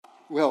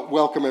Well,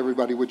 welcome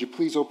everybody. Would you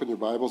please open your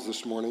Bibles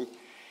this morning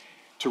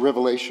to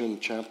Revelation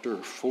chapter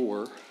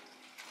 4.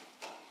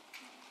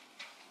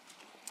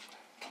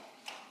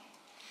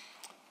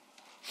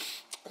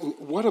 And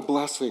what a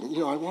blessing.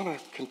 I want to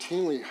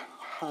continually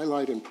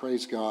highlight and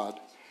praise God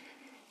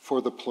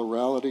for the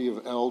plurality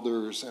of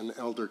elders and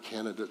elder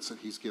candidates that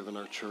he's given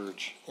our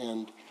church.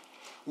 And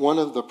one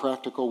of the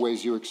practical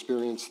ways you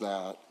experience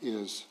that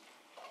is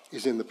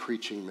in the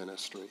preaching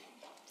ministry.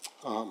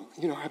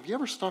 Have you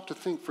ever stopped to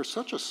think, for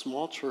such a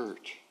small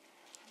church,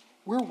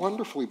 we're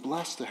wonderfully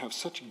blessed to have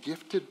such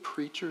gifted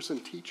preachers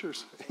and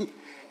teachers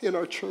in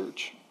our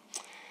church.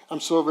 I'm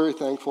so very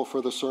thankful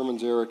for the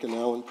sermons Eric and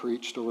Alan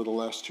preached over the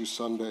last 2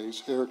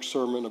 Sundays. Eric's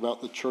sermon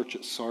about the church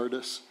at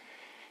Sardis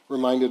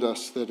reminded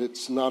us that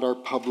it's not our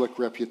public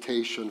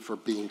reputation for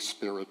being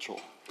spiritual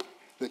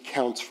that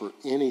counts for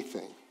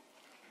anything,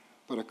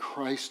 but a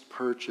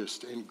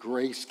Christ-purchased and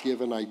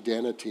grace-given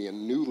identity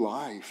and new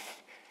life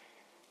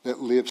that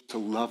lives to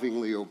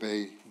lovingly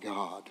obey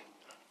God.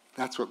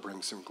 That's what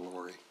brings him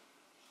glory.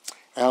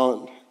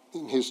 Alan,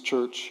 in his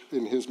church,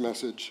 in his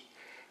message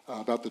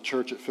about the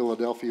church at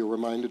Philadelphia,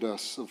 reminded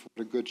us of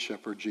what a good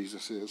shepherd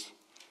Jesus is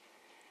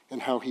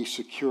and how he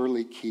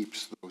securely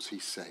keeps those he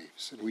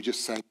saves. And we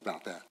just sang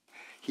about that.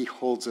 He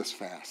holds us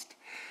fast.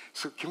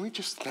 So can we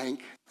just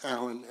thank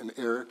Alan and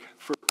Eric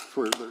for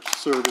their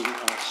serving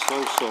us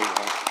so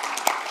well.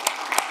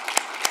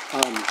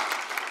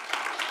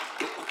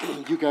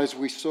 You guys,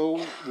 we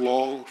so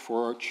long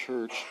for our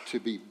church to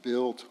be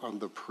built on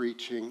the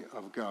preaching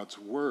of God's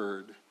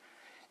word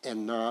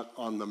and not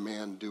on the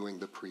man doing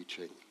the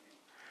preaching.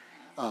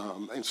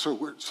 And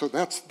so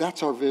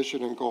that's our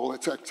vision and goal.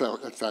 It's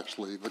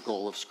actually the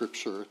goal of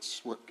Scripture. It's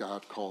what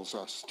God calls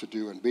us to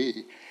do and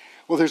be.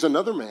 Well, there's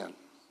another man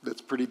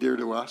that's pretty dear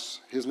to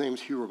us. His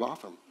name's Hugh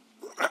Robotham.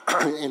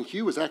 And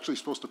Hugh was actually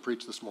supposed to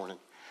preach this morning.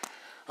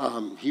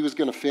 He was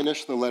going to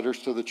finish the letters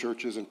to the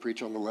churches and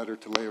preach on the letter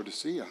to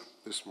Laodicea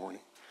this morning.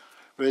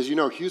 But as you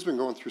know, Hugh's been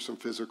going through some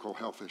physical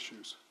health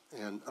issues.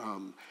 And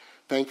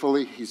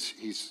thankfully,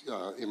 he's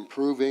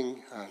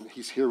improving. And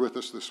he's here with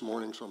us this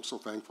morning, so I'm so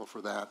thankful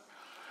for that.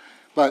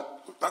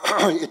 But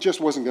it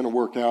just wasn't going to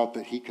work out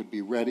that he could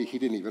be ready. He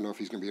didn't even know if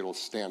he's going to be able to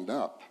stand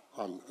up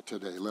on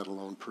today, let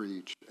alone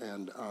preach.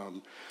 And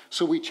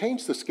so we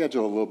changed the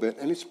schedule a little bit,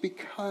 and it's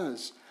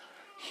because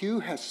Hugh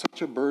has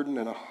such a burden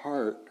and a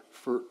heart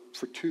for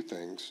 2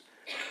 things.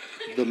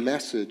 The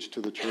message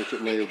to the church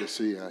at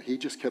Laodicea. He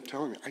just kept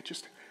telling me, I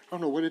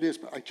don't know what it is,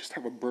 but I just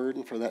have a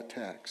burden for that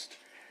text.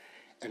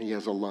 And he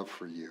has a love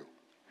for you.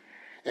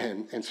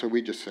 And so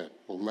we just said,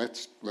 well,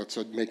 let's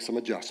make some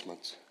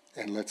adjustments,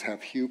 and let's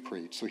have Hugh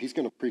preach. So he's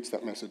going to preach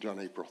that message on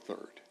April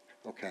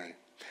 3rd, okay?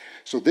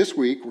 So this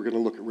week, we're going to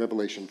look at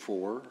Revelation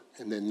 4,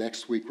 and then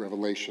next week,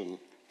 Revelation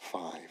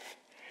 5.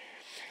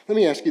 Let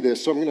me ask you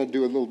this. So I'm going to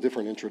do a little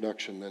different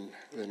introduction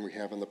than we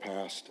have in the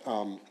past.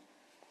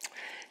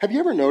 Have you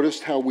ever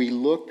noticed how we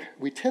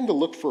tend to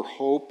look for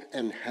hope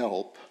and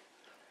help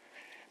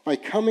by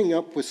coming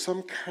up with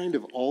some kind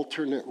of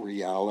alternate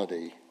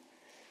reality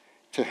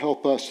to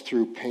help us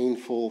through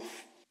painful,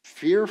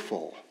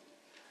 fearful,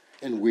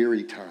 and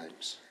weary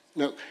times?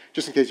 Now,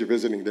 just in case you're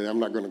visiting today, I'm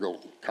not going to go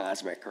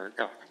cosmic or...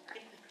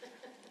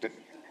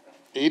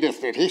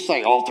 Edith, did he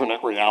say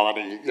alternate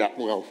reality? Yeah,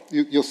 well,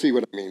 you'll see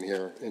what I mean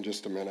here in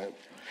just a minute.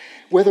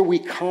 Whether we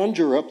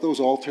conjure up those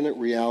alternate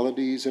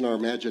realities in our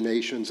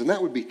imaginations, and that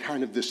would be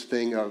kind of this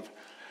thing of,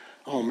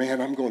 oh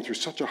man, I'm going through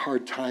such a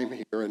hard time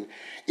here, and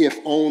if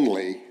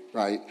only,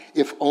 right,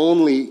 if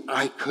only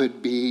I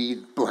could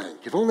be blank,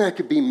 if only I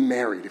could be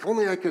married, if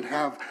only I could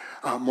have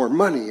more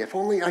money, if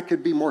only I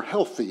could be more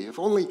healthy, if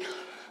only,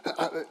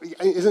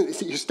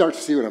 you start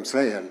to see what I'm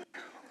saying.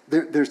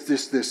 There's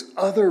this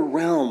other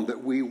realm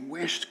that we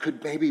wished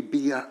could maybe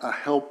be a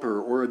helper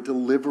or a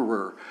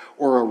deliverer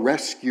or a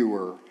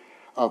rescuer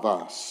of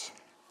us.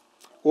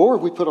 Or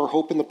we put our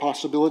hope in the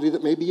possibility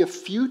that maybe a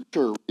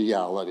future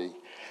reality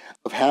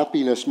of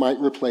happiness might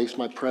replace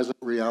my present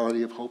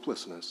reality of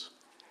hopelessness.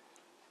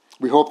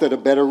 We hope that a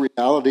better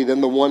reality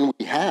than the one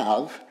we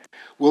have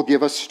will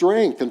give us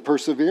strength and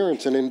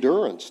perseverance and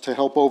endurance to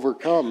help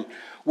overcome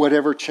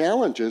whatever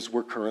challenges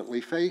we're currently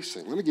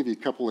facing. Let me give you a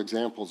couple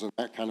examples in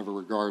that kind of a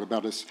regard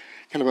about this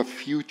kind of a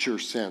future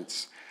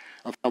sense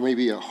of how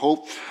maybe a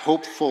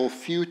hopeful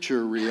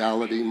future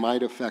reality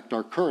might affect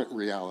our current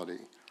reality.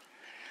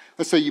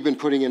 Let's say you've been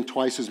putting in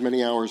twice as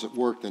many hours at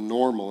work than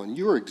normal, and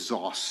you're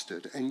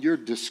exhausted and you're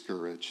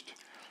discouraged.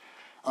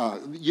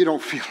 You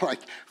don't feel like,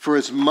 for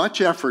as much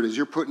effort as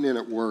you're putting in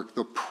at work,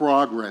 the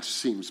progress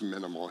seems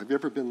minimal. Have you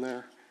ever been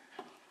there?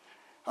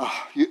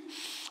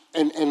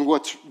 And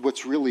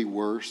what's really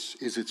worse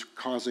is it's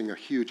causing a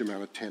huge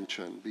amount of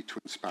tension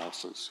between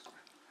spouses.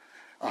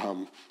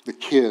 The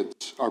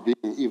kids are being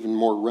even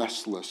more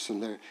restless,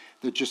 and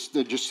there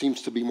just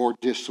seems to be more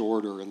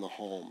disorder in the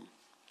home.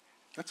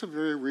 That's a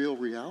very real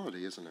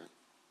reality, isn't it?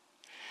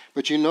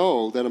 But you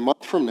know that a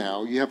month from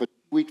now, you have a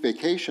week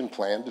vacation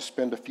planned to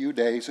spend a few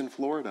days in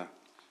Florida.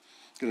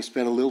 Going to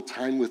spend a little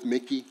time with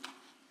Mickey,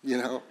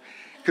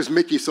 because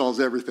Mickey solves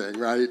everything,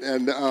 right?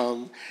 And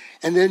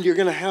then you're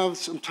going to have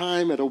some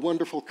time at a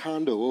wonderful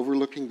condo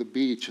overlooking the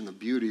beach and the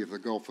beauty of the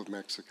Gulf of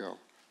Mexico.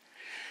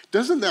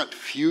 Doesn't that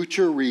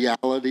future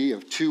reality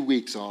of 2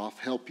 weeks off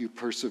help you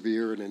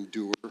persevere and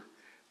endure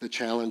the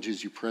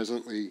challenges you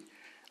presently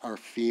are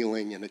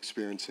feeling and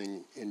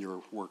experiencing in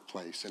your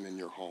workplace and in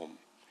your home?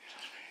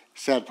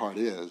 Sad part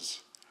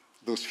is,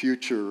 those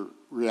future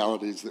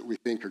realities that we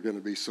think are going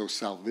to be so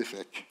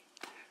salvific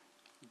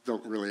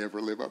don't really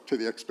ever live up to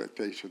the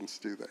expectations,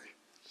 do they?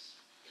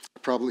 I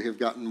probably have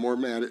gotten more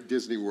mad at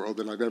Disney World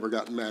than I've ever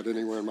gotten mad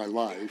anywhere in my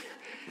life,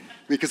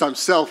 because I'm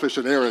selfish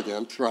and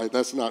arrogant, right?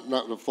 That's not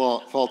the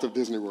fault of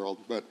Disney World.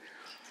 But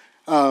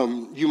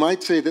you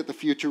might say that the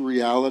future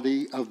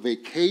reality of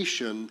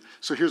vacation,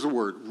 so here's a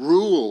word,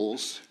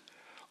 rules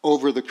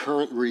over the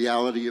current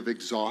reality of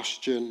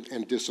exhaustion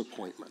and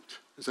disappointment.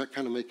 Is that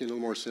kind of making a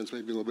little more sense,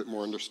 maybe a little bit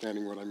more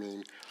understanding what I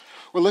mean?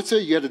 Well, let's say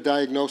you had a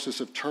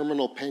diagnosis of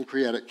terminal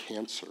pancreatic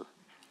cancer,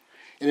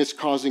 and it's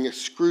causing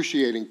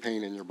excruciating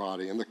pain in your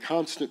body, and the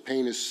constant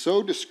pain is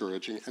so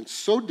discouraging and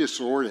so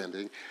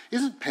disorienting.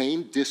 Isn't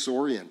pain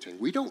disorienting?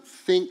 We don't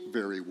think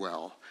very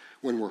well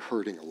when we're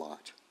hurting a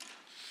lot.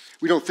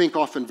 We don't think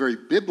often very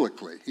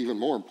biblically, even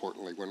more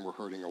importantly, when we're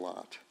hurting a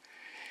lot.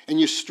 And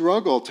you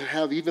struggle to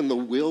have even the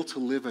will to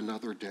live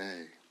another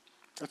day.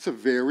 That's a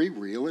very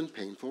real and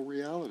painful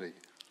reality.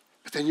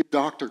 But then your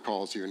doctor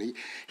calls you and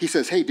he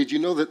says, hey, did you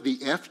know that the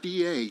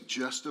FDA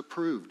just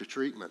approved a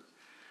treatment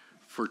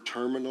for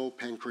terminal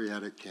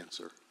pancreatic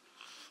cancer?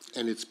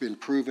 And it's been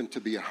proven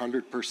to be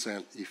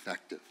 100%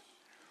 effective.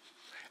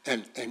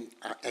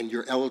 And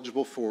you're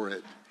eligible for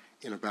it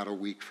in about a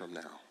week from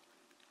now.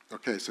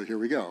 Okay, so here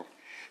we go.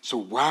 So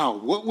wow,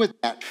 what would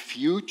that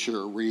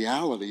future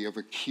reality of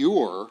a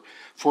cure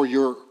for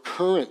your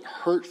current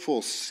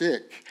hurtful,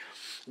 sick,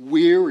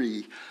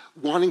 weary,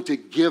 wanting to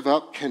give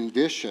up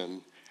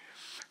condition,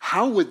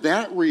 how would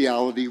that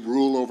reality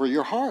rule over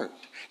your heart?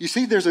 You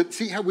see,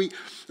 see how we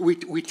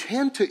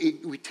tend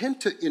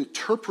to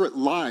interpret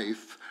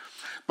life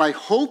by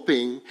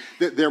hoping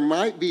that there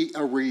might be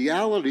a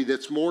reality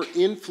that's more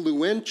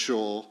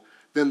influential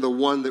than the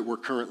one that we're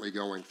currently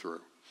going through.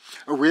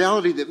 A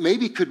reality that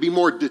maybe could be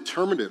more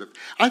determinative.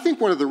 I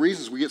think one of the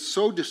reasons we get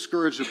so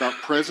discouraged about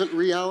present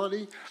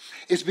reality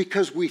is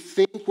because we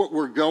think what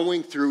we're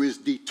going through is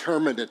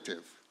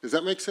determinative. Does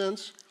that make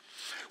sense?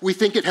 We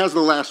think it has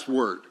the last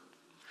word.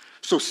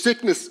 So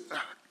sickness,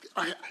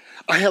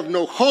 I have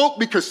no hope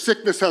because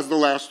sickness has the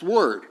last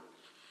word.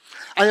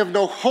 I have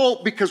no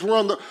hope because we're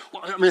on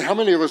how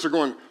many of us are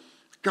going,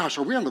 gosh,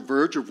 are we on the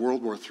verge of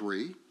World War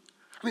III?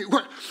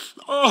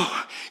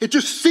 It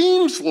just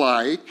seems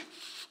like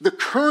the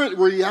current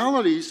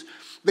realities,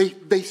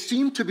 they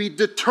seem to be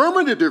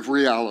determinative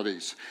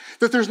realities,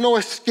 that there's no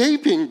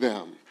escaping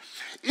them.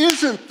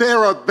 Isn't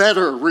there a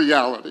better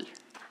reality?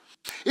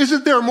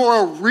 Isn't there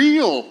more a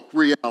real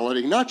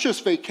reality, not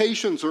just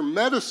vacations or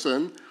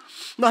medicine,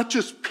 not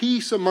just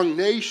peace among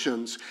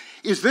nations?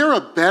 Is there a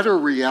better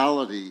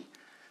reality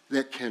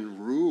that can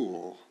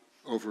rule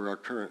over our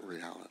current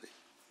reality?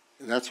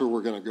 And that's where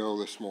we're going to go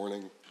this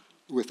morning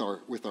with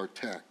our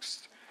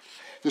text.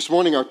 This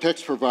morning, our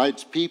text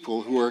provides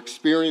people who are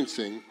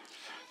experiencing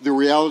the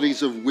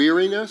realities of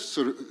weariness.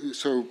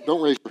 So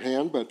don't raise your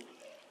hand, but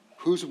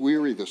who's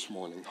weary this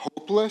morning?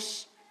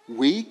 Hopeless,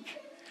 weak,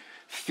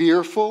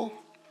 fearful.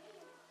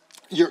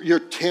 You're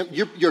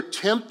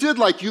tempted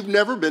like you've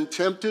never been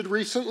tempted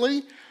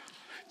recently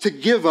to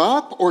give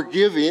up or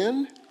give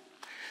in.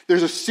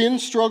 There's a sin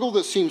struggle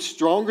that seems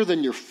stronger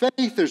than your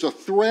faith. There's a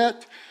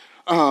threat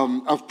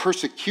of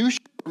persecution.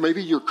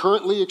 Maybe you're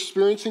currently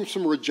experiencing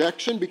some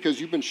rejection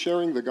because you've been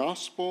sharing the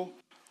gospel.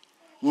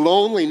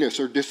 Loneliness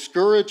or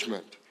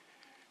discouragement.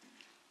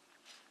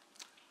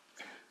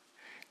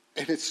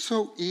 And it's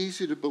so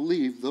easy to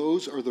believe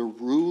those are the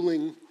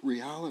ruling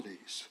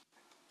realities.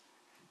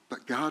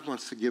 But God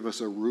wants to give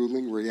us a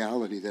ruling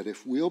reality that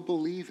if we'll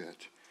believe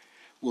it,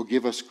 will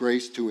give us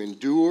grace to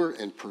endure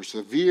and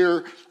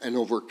persevere and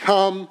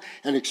overcome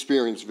and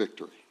experience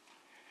victory.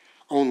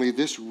 Only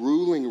this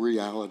ruling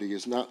reality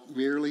is not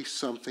merely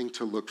something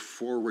to look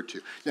forward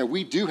to. Now,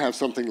 we do have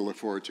something to look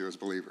forward to as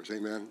believers,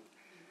 amen?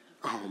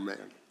 Oh,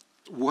 man.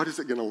 What is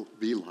it going to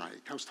be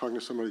like? I was talking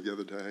to somebody the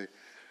other day.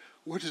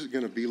 What is it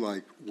going to be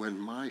like when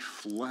my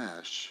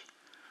flesh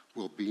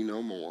will be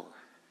no more?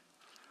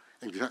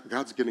 And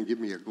God's going to give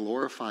me a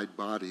glorified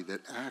body that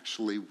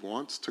actually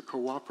wants to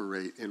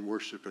cooperate in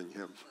worshiping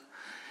him.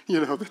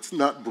 That's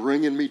not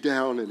bringing me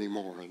down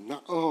anymore.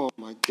 Oh,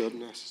 my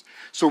goodness.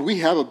 So we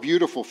have a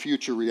beautiful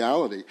future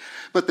reality.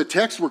 But the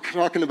text we're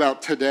talking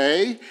about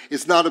today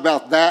is not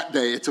about that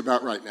day. It's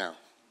about right now.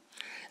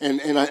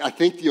 And I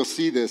think you'll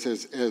see this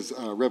as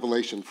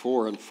Revelation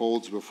 4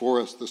 unfolds before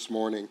us this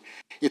morning.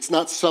 It's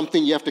not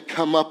something you have to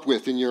come up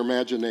with in your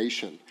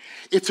imagination.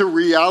 It's a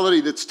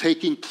reality that's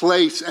taking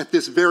place at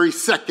this very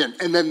second,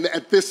 and then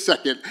at this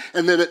second,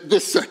 and then at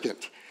this second.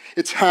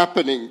 It's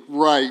happening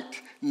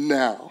right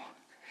now.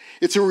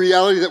 It's a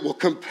reality that will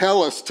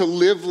compel us to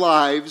live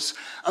lives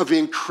of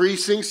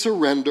increasing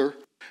surrender,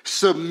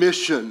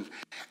 submission,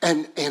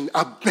 and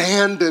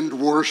abandoned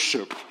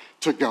worship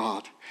to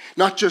God.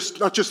 Not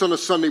just on a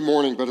Sunday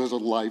morning, but as a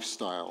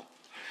lifestyle.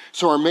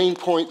 So our main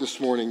point this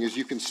morning, as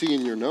you can see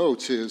in your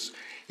notes, is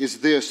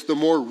this: the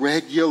more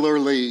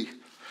regularly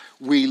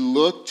we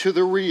look to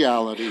the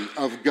reality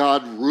of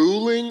God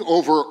ruling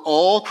over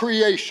all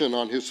creation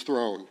on his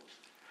throne,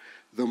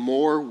 the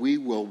more we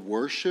will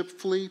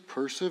worshipfully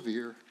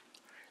persevere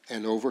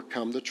and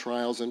overcome the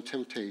trials and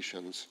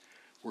temptations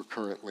we're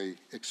currently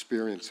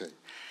experiencing.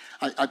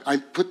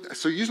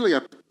 So usually I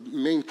put the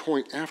main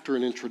point after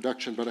an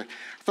introduction, but I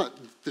thought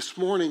this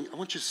morning I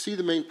want you to see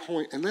the main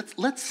point, and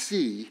let's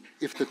see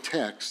if the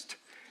text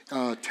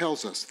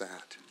tells us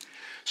that.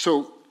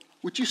 So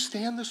would you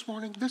stand this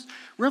morning? This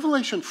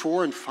Revelation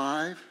 4 and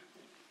 5,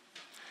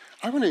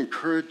 I want to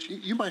encourage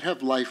you might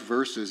have life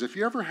verses. If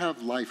you ever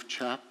have life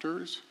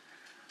chapters,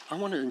 I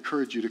want to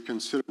encourage you to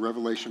consider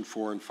Revelation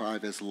 4 and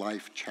 5 as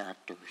life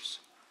chapters.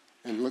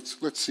 And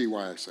let's see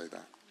why I say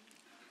that.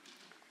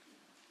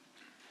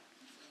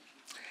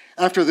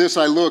 After this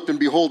I looked, and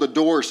behold, a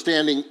door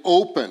standing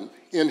open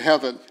in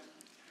heaven.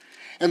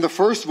 And the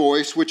first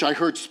voice, which I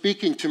heard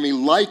speaking to me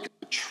like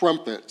a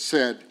trumpet,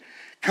 said,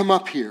 "Come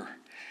up here,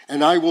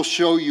 and I will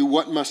show you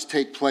what must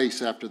take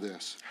place after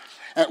this."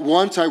 At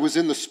once I was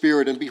in the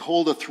Spirit, and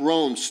behold, a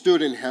throne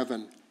stood in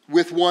heaven,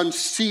 with one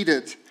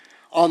seated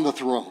on the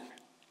throne.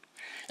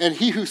 And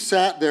he who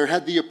sat there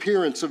had the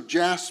appearance of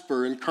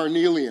jasper and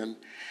carnelian.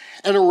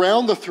 And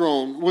around the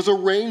throne was a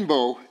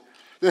rainbow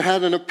that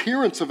had an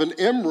appearance of an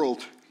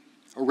emerald.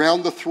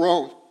 Around the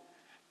throne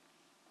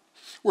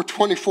were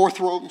 24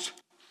 thrones,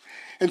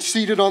 and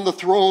seated on the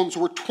thrones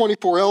were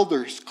 24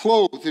 elders,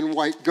 clothed in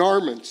white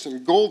garments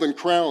and golden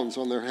crowns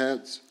on their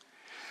heads.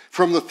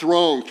 From the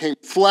throne came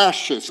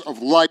flashes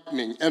of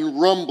lightning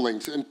and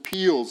rumblings and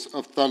peals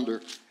of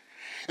thunder.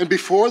 And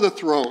before the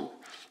throne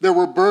there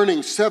were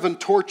burning 7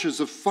 torches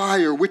of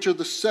fire, which are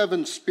the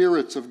 7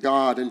 spirits of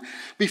God. And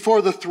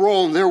before the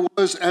throne there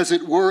was, as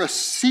it were, a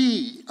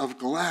sea of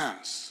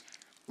glass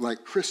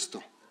like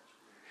crystal.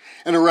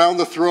 And around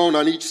the throne,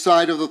 on each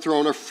side of the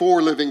throne, are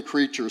 4 living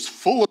creatures,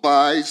 full of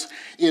eyes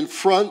in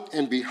front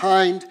and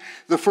behind.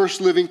 The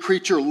first living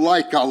creature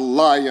like a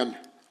lion.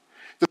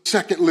 The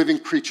second living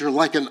creature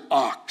like an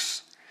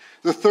ox.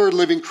 The third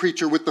living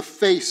creature with the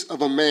face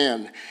of a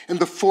man. And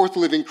the fourth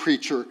living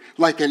creature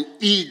like an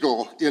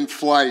eagle in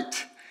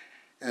flight.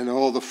 And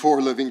all the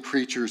 4 living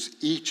creatures,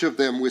 each of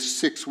them with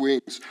 6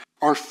 wings,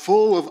 are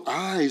full of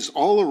eyes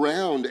all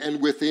around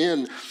and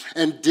within.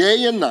 And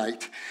day and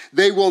night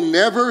they will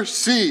never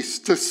cease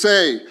to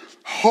say,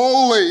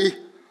 "Holy,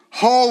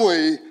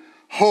 holy,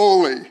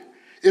 holy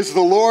is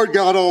the Lord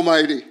God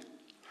Almighty,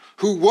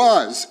 who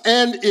was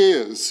and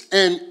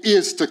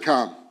is to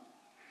come."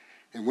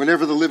 And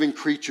whenever the living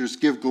creatures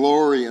give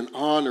glory and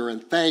honor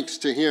and thanks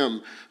to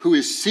him who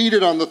is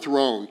seated on the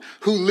throne,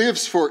 who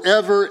lives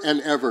forever and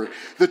ever,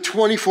 the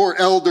 24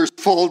 elders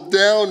fall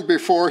down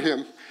before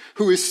him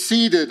who is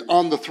seated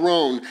on the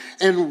throne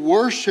and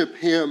worship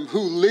him who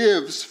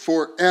lives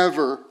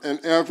forever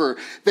and ever.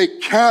 They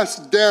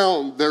cast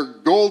down their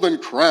golden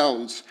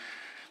crowns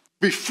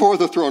before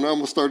the throne. I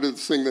almost started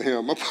to sing the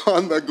hymn,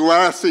 upon the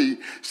glassy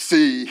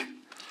sea.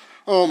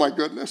 Oh my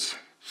goodness.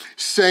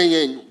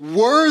 Saying,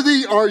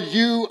 "Worthy are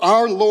you,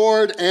 our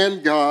Lord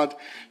and God,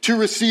 to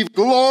receive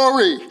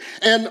glory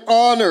and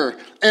honor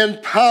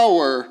and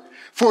power,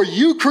 for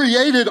you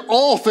created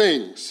all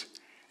things,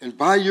 and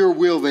by your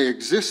will they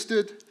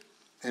existed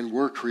and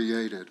were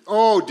created."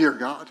 Oh, dear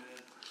God,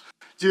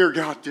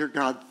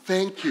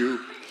 thank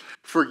you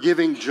for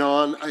giving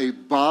John a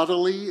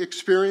bodily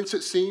experience,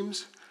 it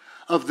seems,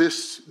 of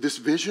this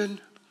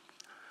vision.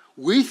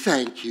 We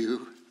thank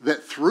you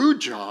that through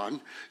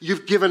John,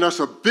 you've given us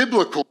a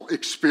biblical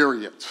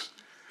experience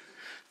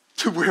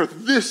to where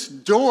this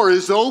door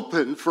is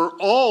open for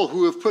all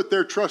who have put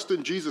their trust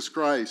in Jesus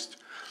Christ.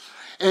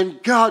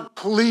 And God,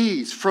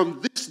 please,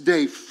 from this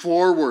day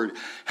forward,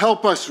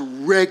 help us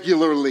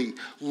regularly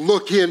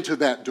look into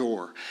that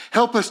door.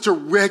 Help us to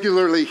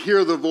regularly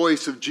hear the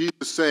voice of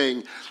Jesus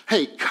saying,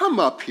 "Hey, come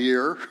up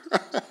here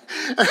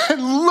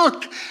and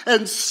look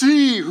and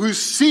see who's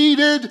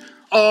seated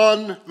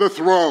on the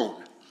throne."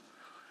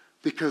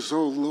 Because,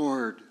 oh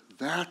Lord,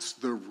 that's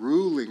the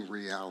ruling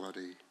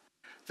reality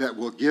that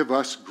will give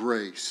us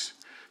grace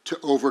to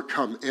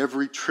overcome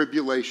every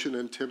tribulation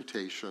and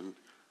temptation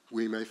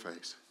we may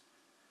face.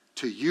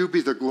 To you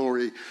be the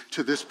glory,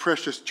 to this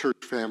precious church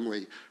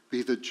family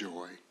be the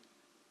joy.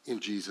 In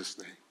Jesus'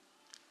 name,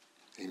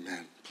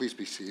 amen. Please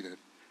be seated.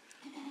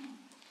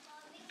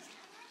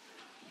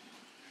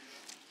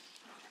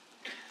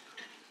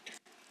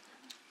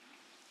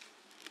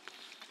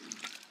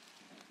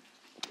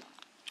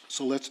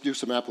 So let's do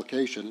some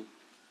application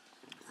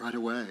right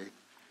away.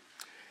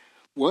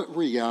 What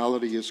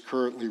reality is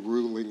currently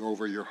ruling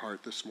over your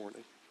heart this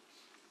morning?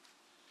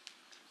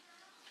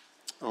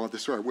 Oh,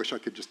 this is where I wish I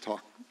could just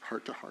talk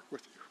heart to heart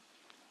with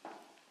you.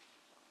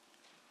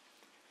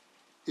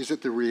 Is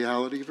it the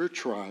reality of your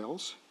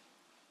trials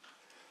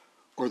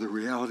or the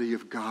reality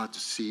of God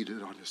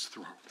seated on his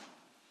throne?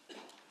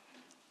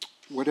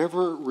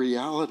 Whatever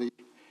reality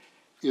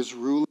is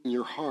ruling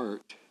your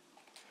heart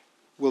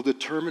will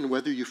determine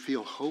whether you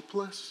feel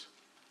hopeless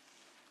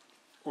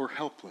or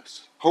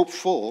helpless,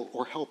 hopeful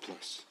or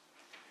helpless,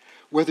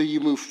 whether you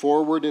move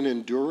forward in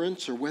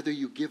endurance or whether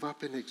you give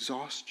up in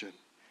exhaustion,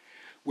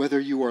 whether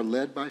you are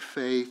led by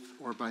faith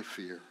or by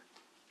fear,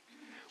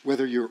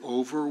 whether you're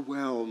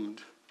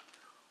overwhelmed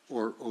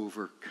or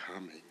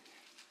overcoming,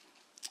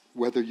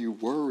 whether you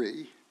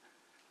worry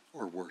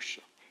or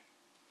worship.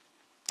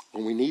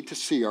 And we need to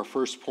see our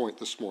first point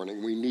this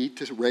morning. We need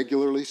to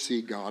regularly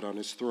see God on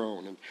his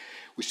throne. And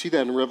we see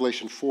that in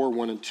Revelation 4,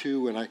 1 and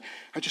 2. And I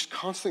just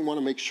constantly want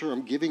to make sure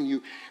I'm giving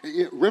you...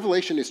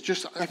 Revelation is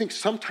just... I think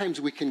sometimes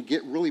we can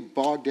get really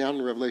bogged down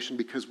in Revelation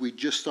because we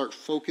just start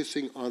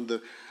focusing on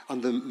the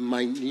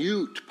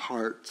minute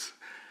parts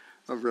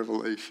of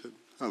Revelation.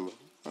 I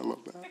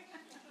love that.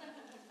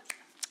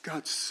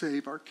 God,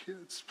 save our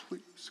kids,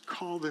 please.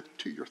 Call them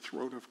to your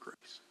throne of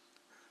grace.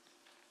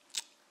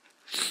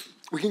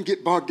 We can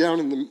get bogged down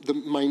in the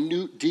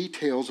minute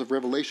details of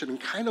Revelation and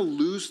kind of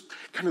lose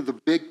kind of the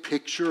big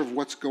picture of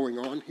what's going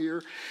on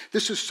here.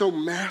 This is so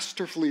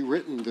masterfully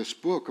written, this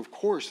book. Of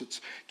course,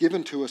 it's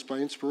given to us by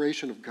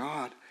inspiration of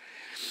God.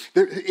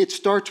 It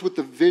starts with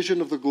the vision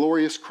of the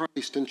glorious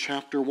Christ in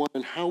chapter 1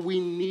 and how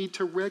we need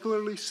to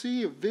regularly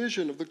see a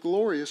vision of the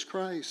glorious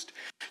Christ.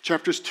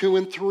 Chapters 2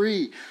 and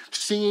 3,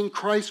 seeing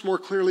Christ more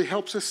clearly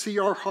helps us see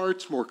our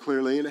hearts more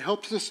clearly, and it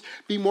helps us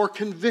be more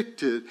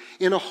convicted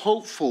in a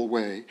hopeful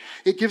way.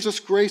 It gives us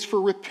grace for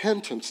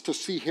repentance to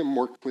see him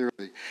more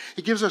clearly.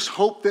 It gives us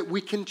hope that we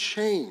can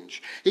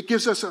change. It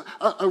gives us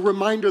a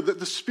reminder that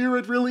the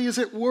Spirit really is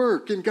at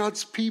work in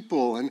God's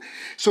people. And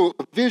so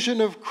a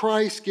vision of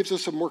Christ gives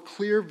us a more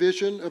clear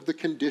vision of the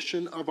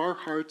condition of our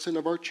hearts and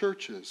of our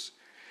churches.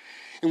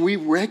 And we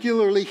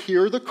regularly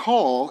hear the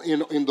call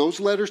in those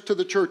letters to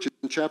the churches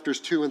in chapters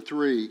 2 and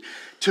 3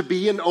 to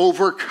be an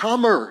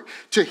overcomer,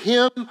 to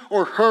him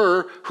or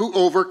her who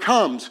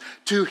overcomes,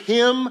 to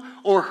him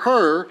or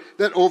her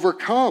that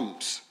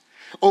overcomes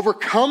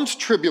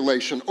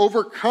tribulation,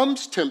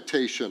 overcomes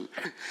temptation,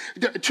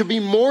 to be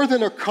more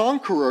than a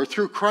conqueror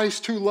through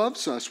Christ who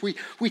loves us.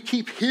 We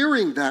keep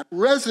hearing that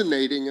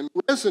resonating and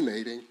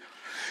resonating.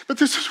 But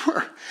this is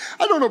where,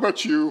 I don't know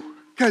about you,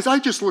 guys, I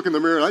just look in the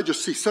mirror and I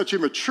just see such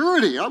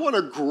immaturity. I want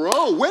to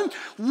grow.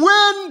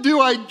 When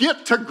do I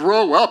get to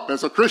grow up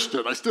as a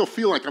Christian? I still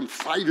feel like I'm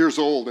 5 years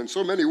old in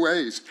so many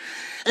ways.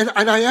 And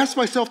I ask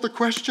myself the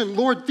question,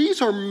 Lord,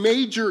 these are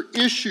major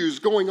issues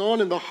going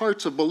on in the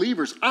hearts of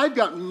believers. I've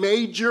got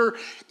major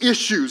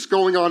issues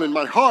going on in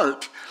my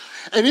heart.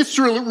 And it's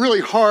really, really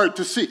hard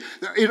to see.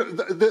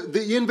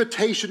 The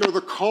invitation or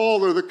the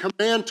call or the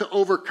command to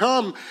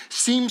overcome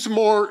seems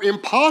more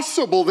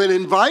impossible than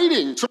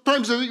inviting.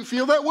 Sometimes you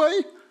feel that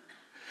way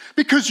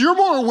because you're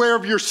more aware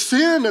of your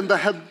sin and the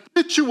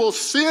habitual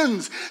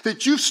sins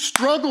that you've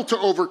struggled to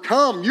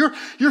overcome.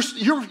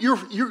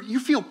 You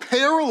feel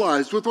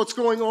paralyzed with what's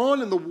going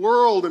on in the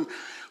world. And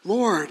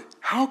Lord,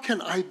 how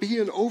can I be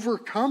an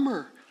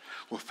overcomer?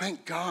 Well,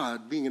 thank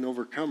God being an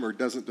overcomer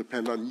doesn't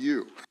depend on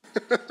you.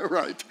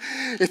 Right?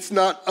 It's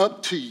not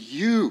up to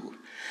you.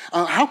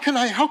 How can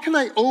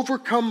I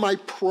overcome my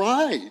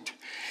pride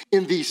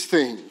in these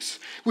things,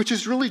 which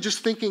is really just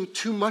thinking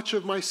too much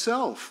of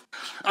myself?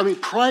 I mean,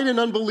 pride and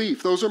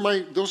unbelief, those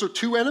are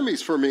two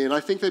enemies for me, and I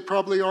think they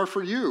probably are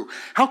for you.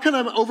 How can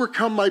I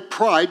overcome my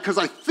pride because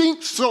I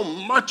think so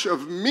much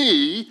of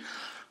me,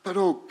 but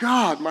oh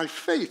God, my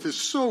faith is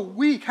so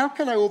weak. How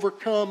can I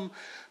overcome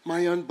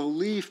my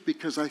unbelief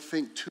because I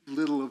think too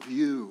little of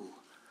you?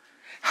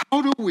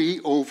 How do we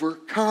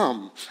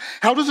overcome?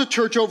 How does a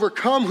church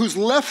overcome who's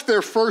left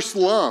their first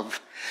love?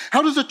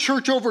 How does a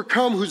church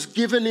overcome who's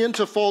given in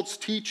to false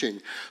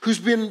teaching, who's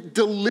been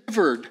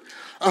delivered,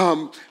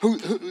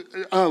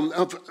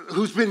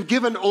 who's been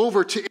given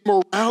over to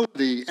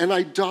immorality and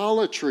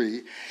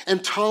idolatry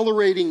and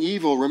tolerating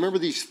evil? Remember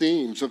these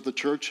themes of the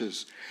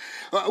churches.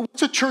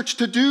 What's a church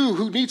to do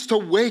who needs to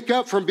wake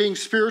up from being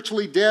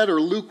spiritually dead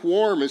or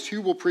lukewarm, as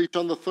Hugh will preach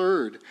on the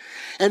 3rd,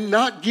 and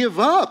not give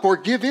up or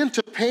give in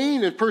to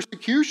pain and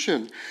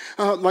persecution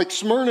like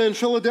Smyrna and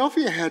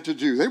Philadelphia had to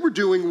do? They were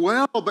doing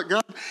well, but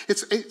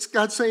it's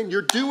God saying,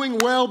 you're doing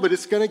well, but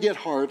it's going to get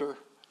harder.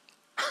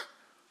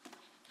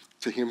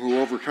 To him who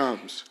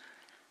overcomes.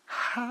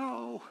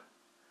 How?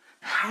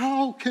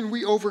 How can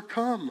we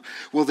overcome?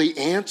 Well, the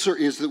answer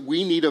is that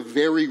we need a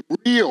very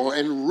real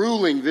and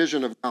ruling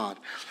vision of God,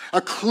 a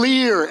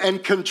clear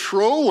and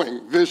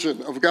controlling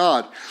vision of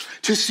God,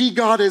 to see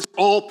God as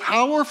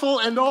all-powerful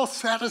and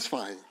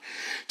all-satisfying,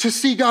 to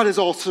see God as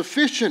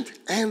all-sufficient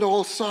and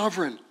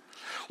all-sovereign.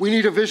 We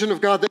need a vision of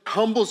God that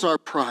humbles our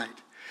pride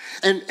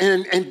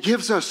and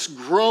gives us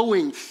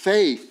growing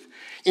faith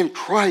in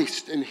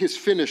Christ and his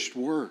finished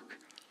work.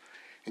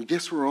 And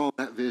guess where all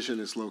that vision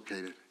is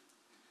located?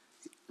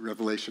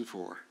 Revelation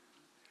 4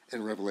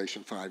 and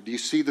Revelation 5. Do you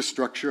see the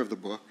structure of the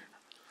book?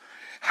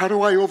 How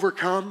do I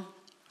overcome?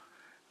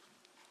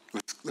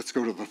 Let's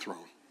go to the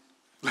throne.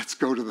 Let's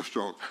go to the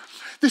throne.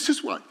 This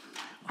is what,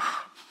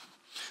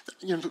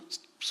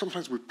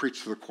 sometimes we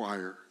preach to the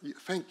choir.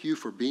 Thank you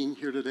for being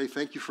here today.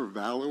 Thank you for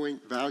valuing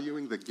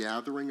the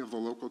gathering of the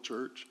local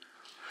church.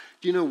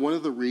 Do you know one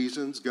of the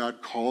reasons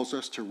God calls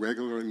us to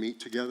regularly meet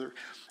together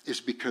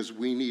is because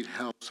we need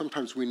help.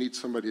 Sometimes we need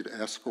somebody to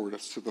escort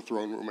us to the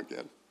throne room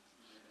again.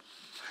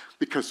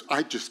 Because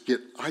I just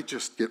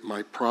get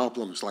my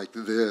problems like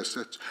this.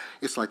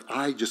 It's like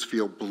I just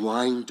feel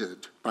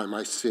blinded by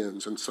my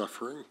sins and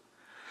suffering.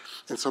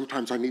 And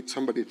sometimes I need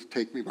somebody to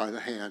take me by the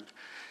hand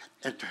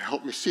and to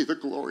help me see the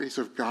glories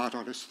of God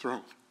on his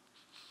throne.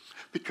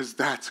 Because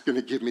that's going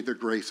to give me the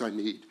grace I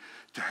need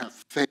to have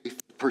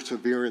faith,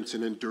 perseverance,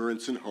 and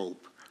endurance and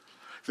hope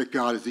that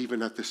God is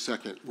even at this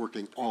second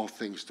working all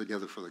things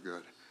together for the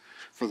good,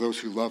 for those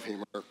who love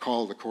him are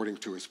called according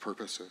to his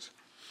purposes.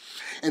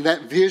 And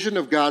that vision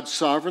of God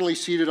sovereignly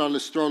seated on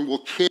his throne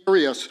will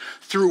carry us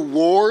through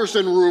wars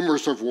and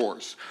rumors of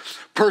wars,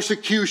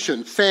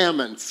 persecution,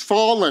 famine,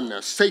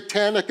 fallenness,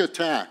 satanic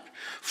attack,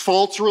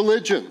 false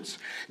religions,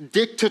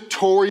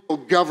 dictatorial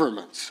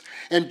governments,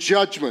 and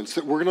judgments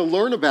that we're going to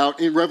learn about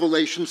in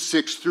Revelation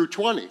 6 through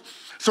 20.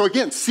 So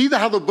again, see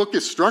how the book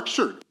is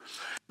structured.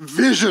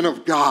 Vision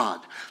of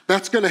God.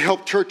 That's going to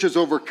help churches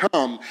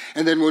overcome.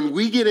 And then when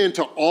we get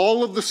into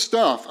all of the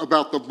stuff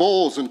about the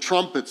bowls and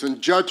trumpets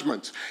and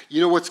judgments,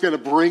 you know what's going to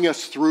bring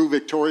us through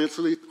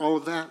victoriously, all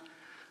of that?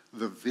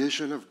 The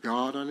vision of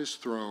God on his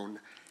throne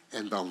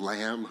and the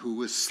Lamb who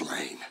was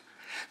slain.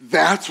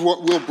 That's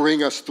what will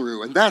bring us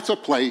through. And that's a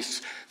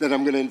place that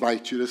I'm going to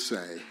invite you to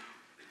say,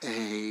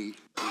 amen.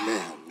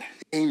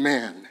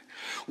 Amen.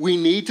 We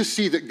need to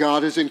see that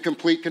God is in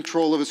complete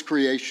control of his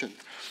creation.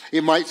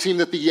 It might seem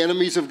that the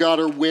enemies of God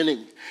are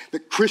winning,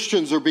 that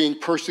Christians are being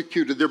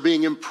persecuted, they're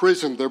being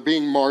imprisoned, they're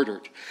being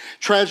martyred.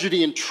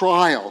 Tragedy and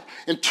trial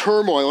and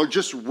turmoil are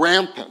just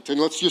rampant. And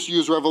let's just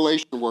use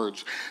Revelation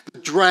words. The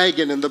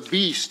dragon and the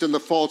beast and the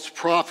false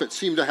prophet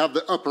seem to have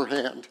the upper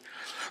hand.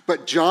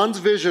 But John's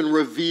vision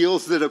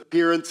reveals that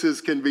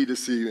appearances can be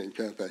deceiving,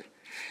 can't they?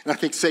 And I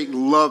think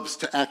Satan loves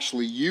to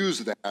actually use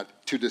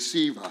that to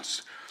deceive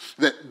us.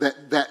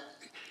 That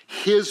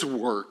his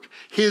work,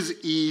 his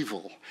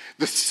evil,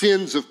 the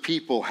sins of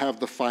people have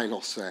the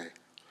final say.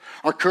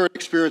 Our current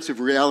experience of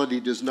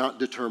reality does not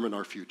determine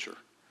our future.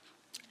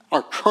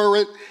 Our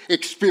current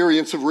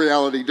experience of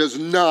reality does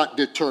not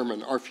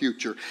determine our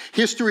future.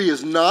 History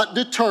is not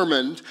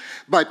determined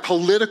by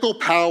political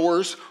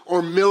powers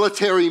or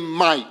military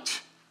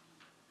might.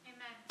 Amen.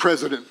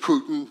 President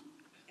Putin.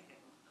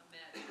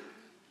 Amen.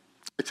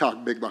 I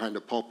talk big behind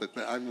a pulpit,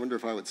 but I wonder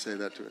if I would say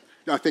that to him.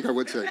 I think I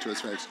would say it to his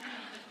face.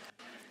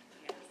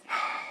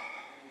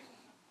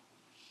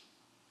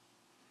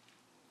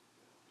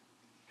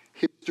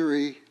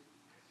 History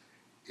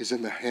is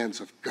in the hands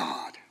of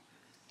God,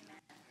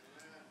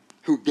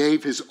 who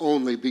gave his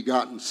only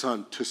begotten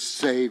Son to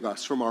save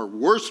us from our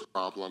worst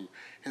problem,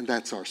 and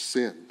that's our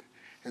sin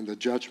and the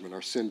judgment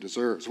our sin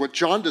deserves. What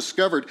John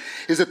discovered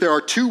is that there are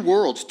two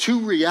worlds,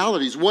 two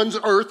realities. One's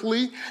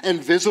earthly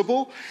and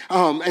visible,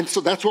 and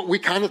so that's what we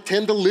kind of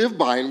tend to live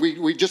by, and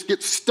we just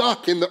get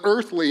stuck in the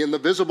earthly and the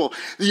visible.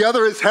 The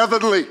other is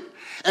heavenly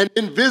and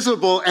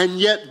invisible, and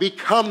yet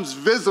becomes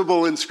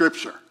visible in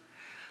Scripture.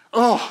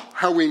 Oh,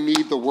 how we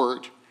need the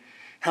Word.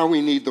 How we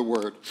need the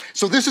Word.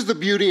 So this is the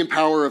beauty and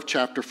power of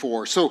chapter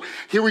 4. So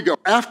here we go.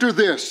 After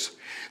this,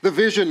 the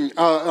vision,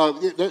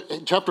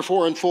 chapter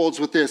 4 unfolds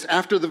with this.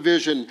 After the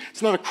vision,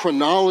 it's not a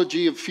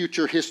chronology of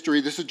future history.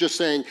 This is just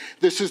saying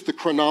this is the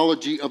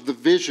chronology of the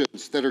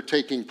visions that are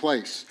taking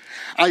place.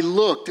 I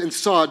looked and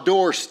saw a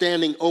door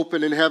standing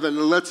open in heaven.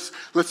 And let's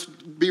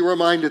be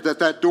reminded that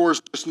that door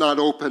is just not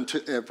open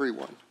to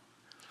everyone.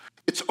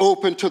 It's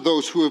open to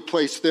those who have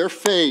placed their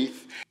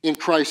faith in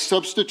Christ's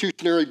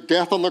substitutionary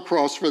death on the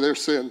cross for their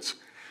sins.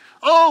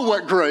 Oh,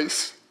 what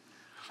grace!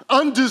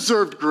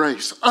 Undeserved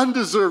grace,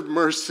 undeserved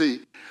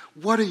mercy.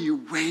 What are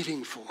you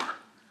waiting for?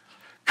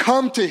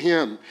 Come to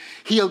him.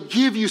 He'll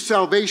give you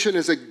salvation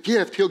as a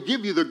gift. He'll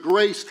give you the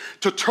grace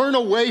to turn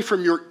away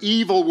from your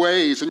evil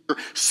ways and your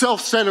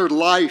self-centered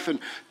life and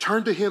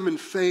turn to him in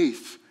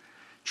faith,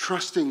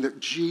 trusting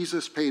that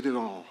Jesus paid it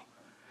all.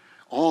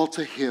 All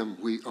to him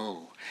we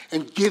owe.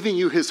 And giving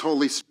you his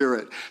Holy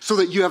Spirit so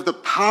that you have the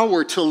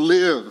power to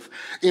live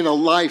in a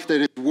life that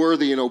is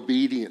worthy and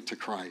obedient to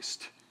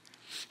Christ.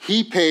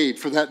 He paid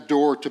for that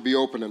door to be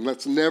open, and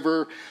let's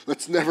never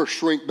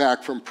shrink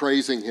back from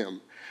praising him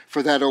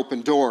for that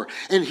open door.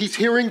 And he's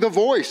hearing the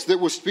voice that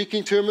was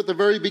speaking to him at the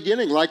very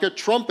beginning, like a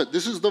trumpet.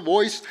 This is the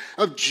voice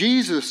of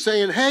Jesus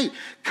saying, hey,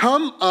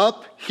 come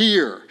up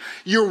here.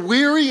 You're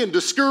weary and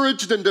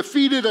discouraged and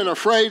defeated and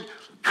afraid.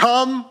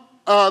 Come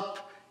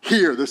up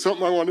here. There's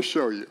something I want to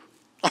show you.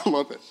 I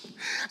love it.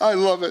 I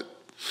love it.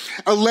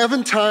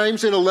 11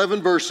 times in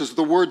 11 verses,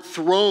 the word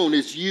throne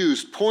is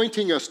used,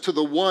 pointing us to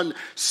the one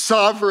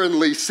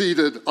sovereignly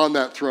seated on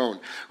that throne,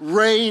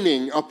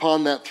 reigning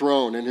upon that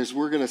throne. And as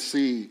we're going to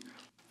see,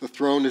 the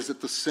throne is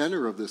at the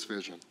center of this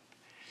vision.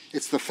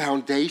 It's the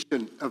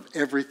foundation of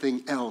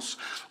everything else.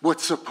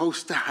 What's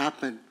supposed to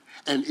happen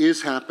and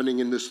is happening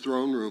in this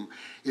throne room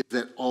is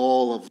that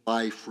all of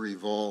life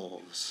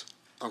revolves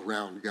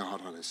around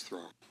God on his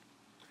throne.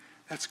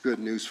 That's good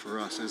news for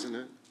us, isn't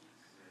it?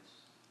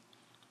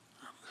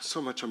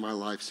 So much of my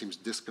life seems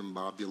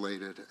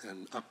discombobulated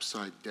and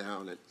upside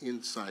down and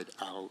inside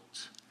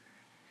out.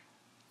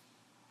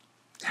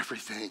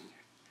 Everything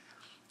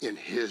in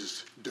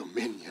his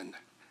dominion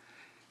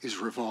is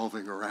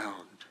revolving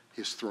around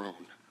his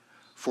throne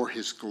for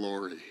his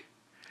glory.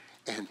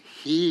 And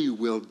he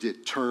will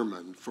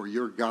determine for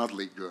your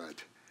godly good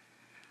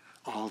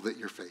all that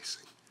you're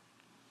facing.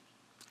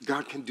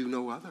 God can do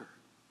no other.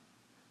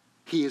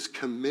 He is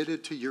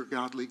committed to your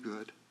godly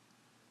good.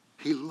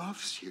 He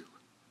loves you.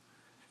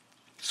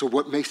 So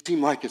what may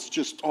seem like it's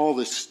just all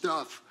this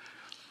stuff,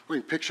 I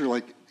mean, picture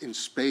like in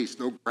space,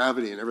 no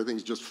gravity, and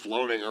everything's just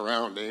floating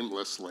around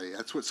aimlessly.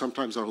 That's what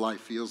sometimes our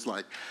life feels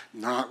like.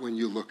 Not when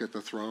you look at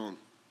the throne.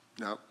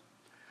 No.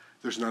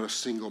 There's not a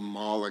single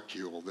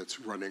molecule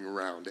that's running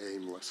around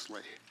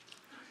aimlessly.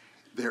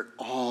 They're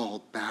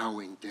all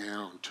bowing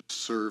down to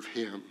serve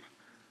him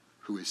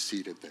who is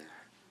seated there.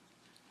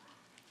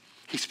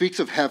 He speaks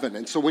of heaven.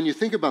 And so when you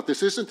think about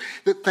this, isn't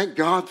that thank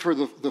God for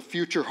the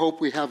future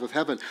hope we have of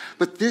heaven.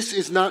 But this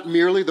is not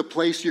merely the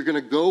place you're going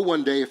to go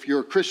one day if you're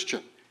a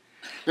Christian.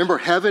 Remember,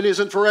 heaven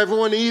isn't for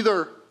everyone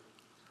either.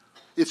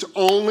 It's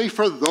only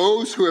for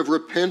those who have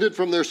repented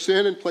from their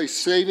sin and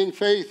placed saving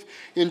faith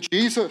in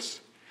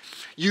Jesus.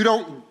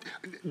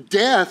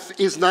 Death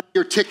is not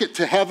your ticket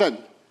to heaven.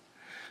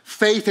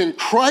 Faith in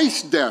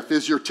Christ's death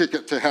is your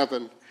ticket to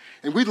heaven.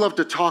 And we'd love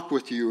to talk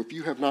with you if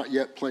you have not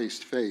yet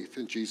placed faith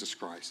in Jesus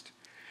Christ.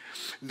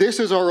 This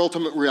is our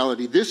ultimate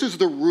reality. This is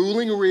the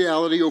ruling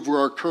reality over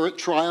our current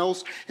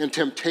trials and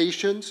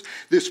temptations.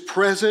 This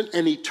present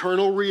and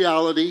eternal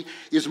reality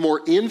is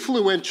more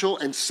influential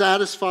and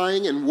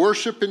satisfying and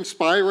worship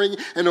inspiring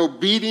and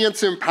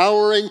obedience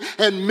empowering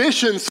and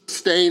mission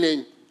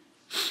sustaining.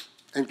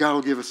 And God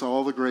will give us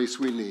all the grace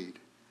we need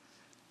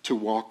to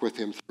walk with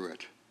him through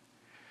it.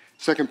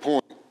 Second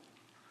point.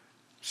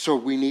 So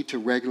we need to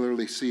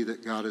regularly see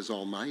that God is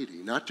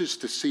almighty, not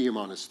just to see him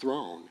on his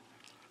throne,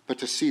 but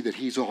to see that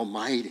he's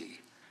almighty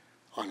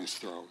on his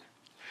throne.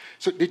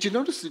 So did you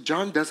notice that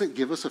John doesn't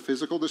give us a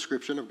physical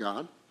description of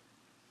God?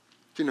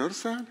 Did you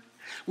notice that?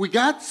 We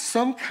got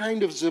some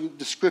kind of some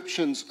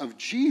descriptions of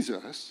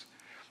Jesus,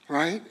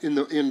 right, in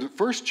the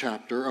first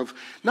chapter of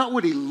not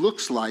what he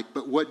looks like,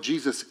 but what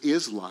Jesus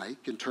is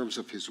like in terms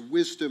of his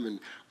wisdom and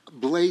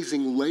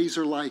blazing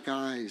laser-like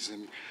eyes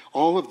and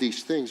all of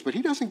these things. But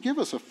he doesn't give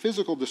us a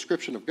physical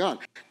description of God.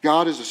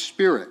 God is a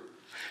spirit.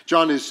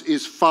 John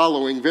is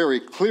following very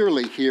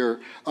clearly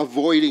here,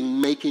 avoiding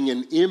making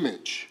an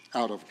image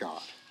out of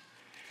God.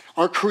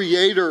 Our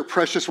Creator,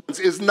 precious ones,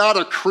 is not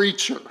a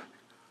creature.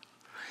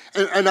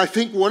 And I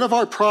think one of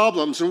our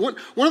problems, and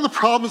one of the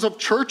problems of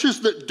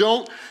churches that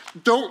don't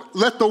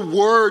let the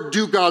Word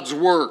do God's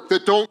work,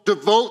 that don't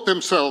devote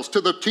themselves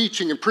to the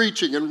teaching and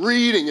preaching and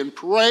reading and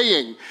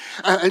praying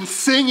and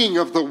singing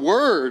of the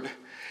Word,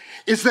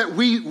 is that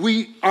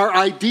our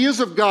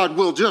ideas of God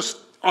will just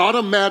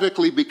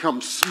automatically become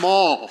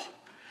small,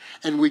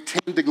 and we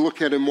tend to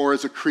look at him more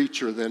as a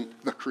creature than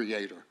the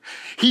Creator.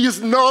 He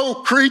is no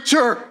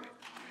creature.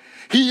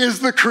 He is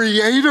the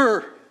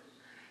Creator.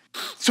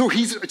 So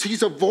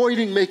he's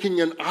avoiding making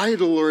an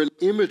idol or an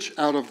image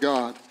out of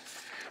God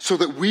so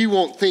that we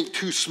won't think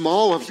too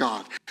small of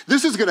God.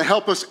 This is going to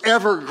help us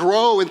ever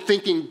grow in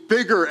thinking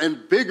bigger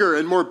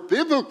and more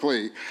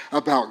biblically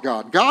about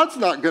God. God's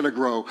not going to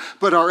grow,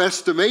 but our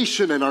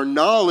estimation and our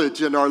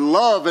knowledge and our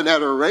love and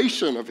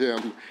adoration of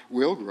him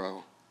will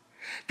grow.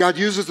 God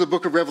uses the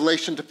book of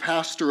Revelation to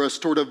pastor us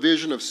toward a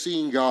vision of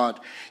seeing God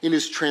in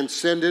his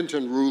transcendent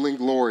and ruling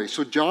glory.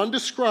 So John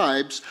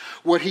describes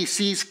what he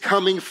sees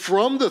coming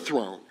from the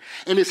throne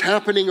and is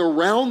happening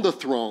around the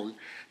throne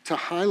to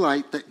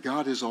highlight that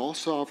God is all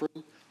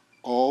sovereign,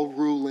 all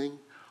ruling,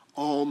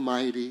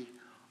 almighty,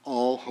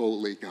 all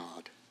holy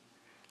God.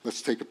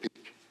 Let's take a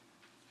peek,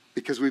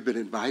 because we've been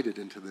invited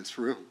into this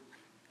room.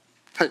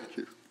 Thank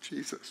you,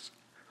 Jesus.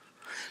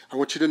 I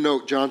want you to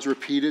note John's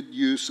repeated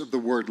use of the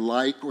word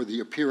like or the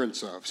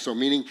appearance of. So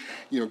meaning,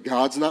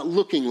 God's not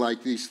looking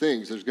like these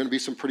things. There's going to be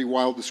some pretty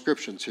wild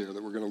descriptions here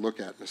that we're going to look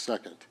at in a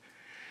second.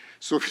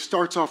 So it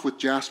starts off with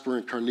jasper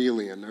and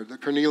carnelian. The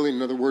carnelian,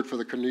 another word for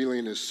the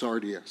carnelian is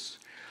sardius.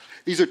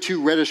 These are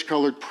two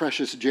reddish-colored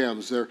precious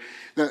gems.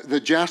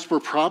 The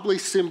jasper probably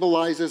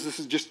symbolizes, this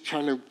is just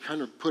kind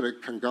of put a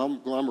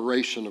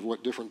conglomeration of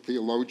what different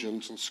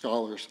theologians and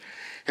scholars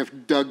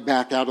have dug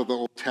back out of the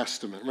Old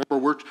Testament.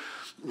 Remember,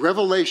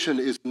 Revelation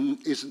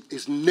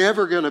is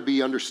never going to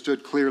be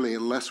understood clearly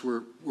unless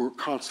we're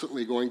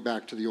constantly going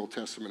back to the Old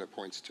Testament it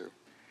points to.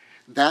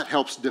 That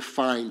helps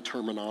define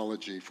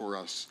terminology for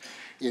us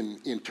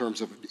in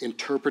terms of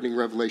interpreting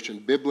Revelation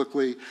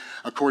biblically,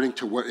 according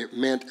to what it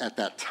meant at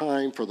that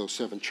time for those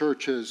 7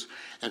 churches,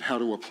 and how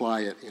to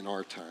apply it in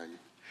our time.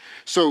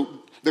 So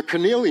the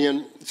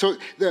carnelian, so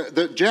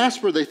the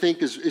jasper, they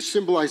think, is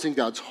symbolizing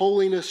God's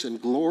holiness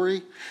and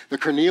glory. The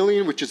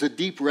carnelian, which is a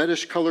deep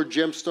reddish colored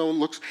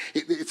gemstone,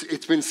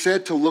 it's been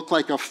said to look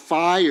like a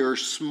fire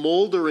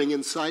smoldering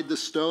inside the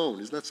stone.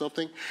 Isn't that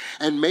something?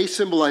 And may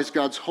symbolize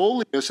God's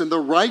holiness and the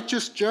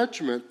righteous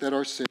judgment that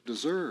our sin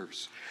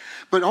deserves.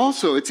 But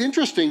also, it's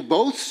interesting,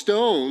 both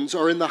stones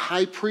are in the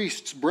high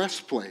priest's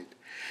breastplate,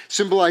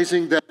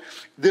 symbolizing that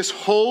this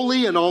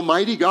holy and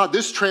almighty God,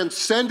 this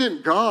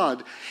transcendent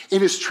God,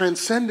 in his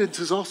transcendence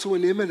is also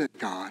an immanent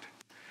God.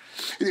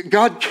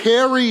 God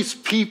carries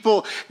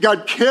people,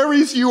 God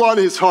carries you on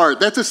his heart.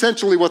 That's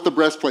essentially what the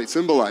breastplate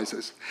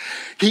symbolizes.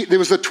 There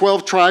was the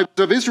 12 tribes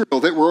of Israel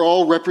that were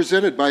all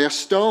represented by a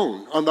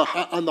stone on the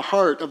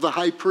heart of the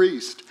high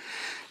priest.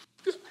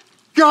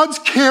 God's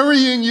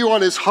carrying you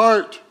on his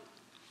heart.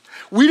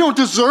 We don't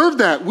deserve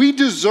that. We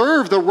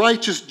deserve the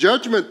righteous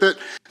judgment that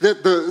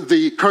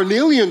the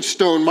carnelian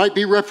stone might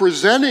be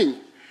representing.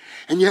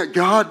 And yet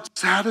God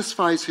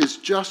satisfies his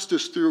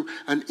justice through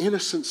an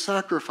innocent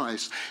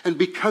sacrifice. And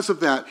because of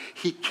that,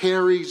 he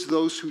carries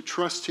those who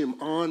trust him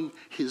on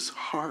his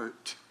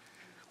heart.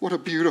 What a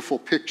beautiful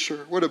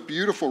picture. What a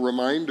beautiful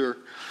reminder.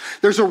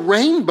 There's a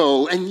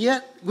rainbow, and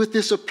yet with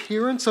this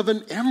appearance of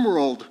an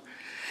emerald.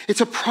 It's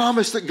a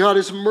promise that God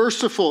is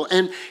merciful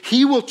and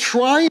he will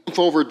triumph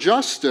over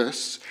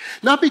justice,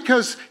 not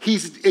because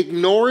he's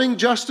ignoring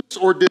justice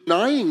or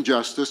denying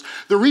justice.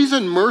 The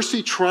reason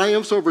mercy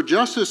triumphs over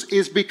justice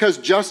is because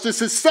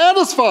justice is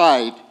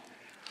satisfied.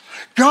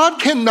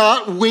 God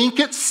cannot wink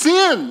at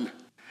sin.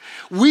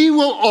 We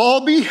will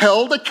all be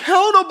held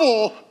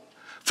accountable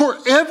for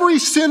every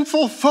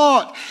sinful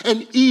thought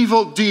and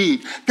evil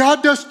deed.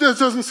 God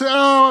doesn't say,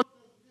 oh,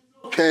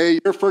 okay,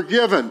 you're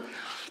forgiven.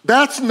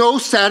 That's no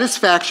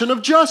satisfaction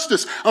of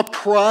justice. A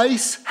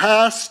price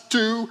has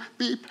to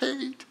be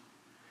paid.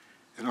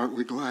 And aren't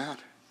we glad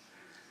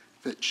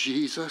that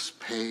Jesus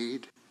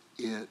paid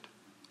it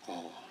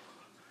all?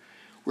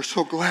 We're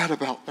so glad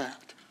about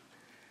that.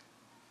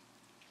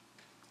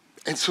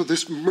 And so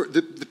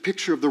the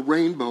picture of the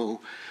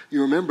rainbow,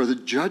 you remember the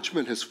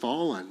judgment has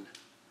fallen.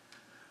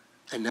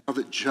 And now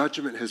that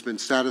judgment has been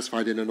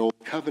satisfied in an Old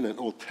Covenant,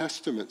 Old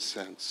Testament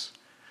sense,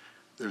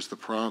 there's the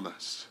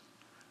promise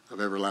of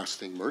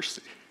everlasting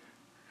mercy.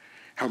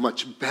 How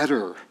much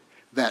better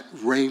that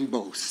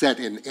rainbow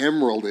set in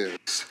emerald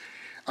is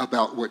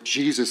about what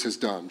Jesus has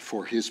done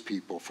for his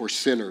people, for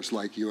sinners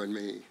like you and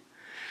me.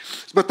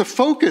 But the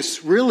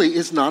focus really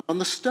is not on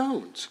the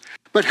stones,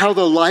 but how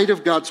the light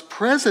of God's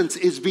presence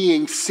is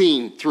being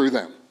seen through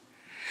them.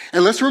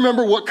 And let's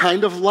remember what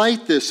kind of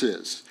light this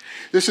is.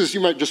 This is, you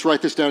might just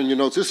write this down in your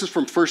notes. This is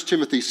from 1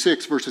 Timothy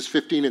 6, verses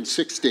 15 and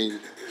 16.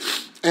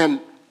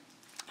 And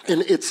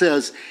it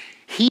says,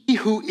 he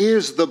who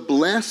is the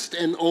blessed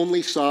and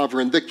only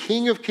sovereign, the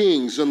King of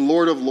kings and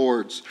Lord of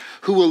lords,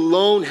 who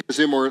alone has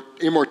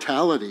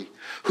immortality,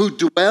 who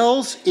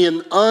dwells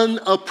in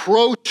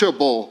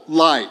unapproachable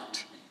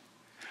light,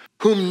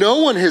 whom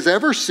no one has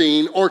ever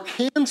seen or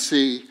can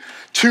see,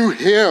 to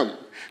him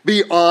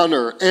be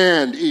honor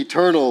and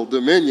eternal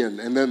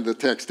dominion. And then the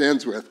text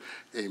ends with,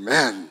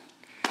 amen,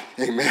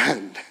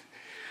 amen.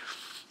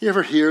 You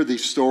ever hear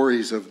these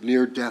stories of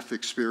near-death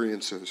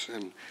experiences?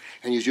 And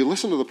as you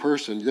listen to the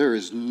person, there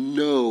is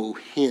no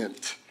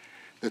hint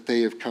that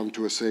they have come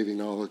to a saving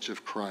knowledge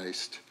of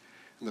Christ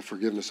and the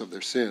forgiveness of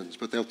their sins.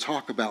 But they'll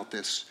talk about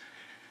this.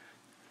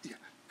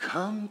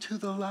 Come to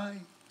the light.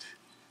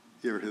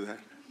 You ever hear that?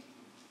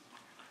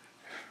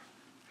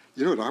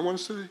 You know what I want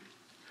to say?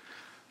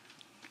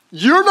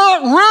 You're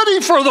not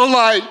ready for the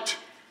light.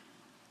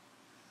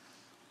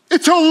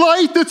 It's a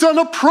light that's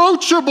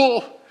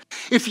unapproachable.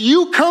 If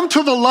you come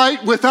to the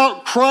light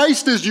without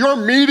Christ as your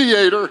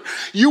mediator,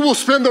 you will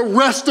spend the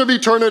rest of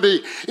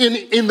eternity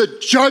in the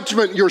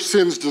judgment your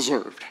sins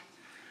deserved.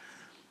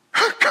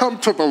 Come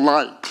to the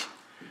light.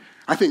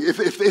 I think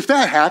if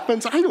that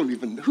happens,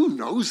 who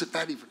knows if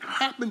that even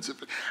happens?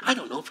 I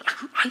don't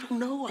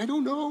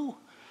know.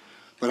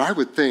 But I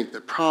would think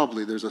that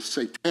probably there's a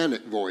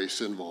satanic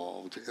voice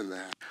involved in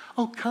that.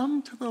 Oh,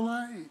 come to the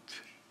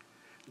light.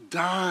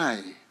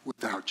 Die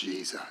without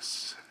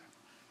Jesus.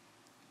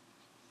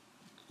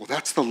 Well,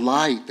 that's the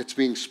light that's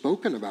being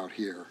spoken about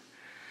here.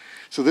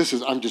 So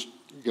I'm just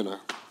going to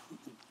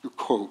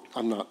quote.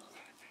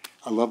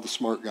 I love the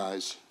smart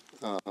guys.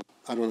 I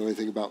don't know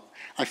anything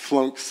I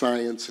flunked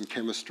science and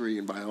chemistry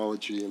and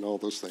biology and all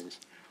those things.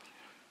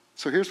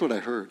 So here's what I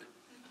heard.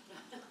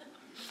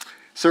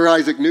 Sir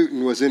Isaac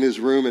Newton was in his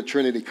room at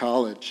Trinity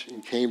College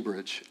in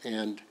Cambridge,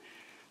 and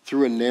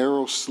through a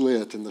narrow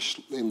slit in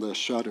the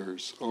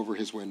shutters over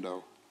his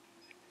window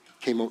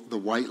came the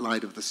white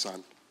light of the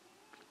sun.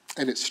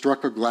 And it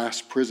struck a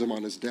glass prism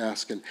on his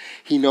desk, and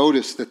he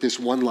noticed that this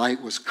one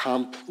light was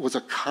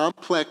a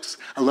complex,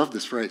 I love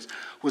this phrase,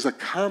 was a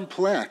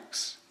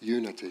complex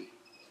unity,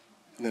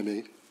 isn't that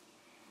neat?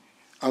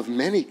 Of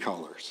many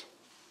colors.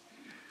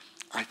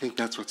 I think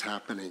that's what's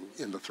happening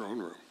in the throne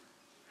room.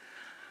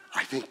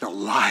 I think the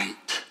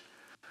light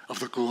of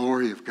the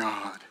glory of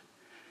God,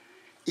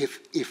 if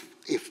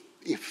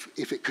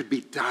it could be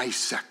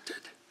dissected,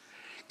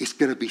 it's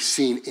going to be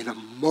seen in a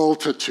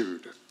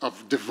multitude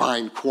of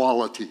divine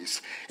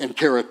qualities and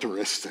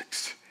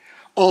characteristics,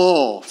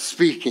 all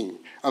speaking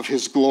of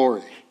his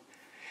glory,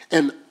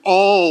 and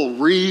all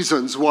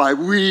reasons why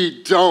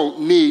we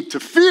don't need to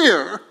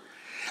fear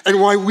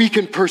and why we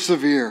can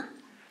persevere.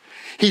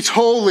 He's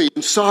holy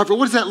and sovereign.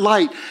 What is that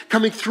light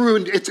coming through?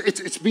 And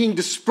it's being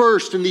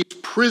dispersed in these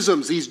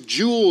prisms. These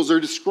jewels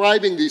are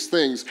describing these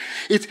things.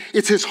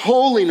 It's his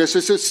holiness.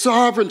 It's his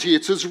sovereignty.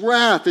 It's his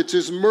wrath. It's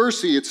his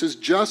mercy. It's his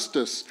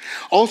justice.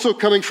 Also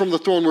coming from the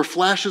throne were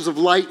flashes of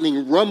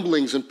lightning,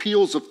 rumblings, and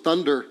peals of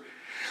thunder.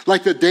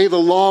 Like the day the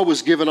law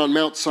was given on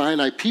Mount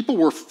Sinai, people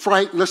were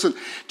frightened. Listen,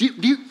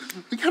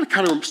 we got to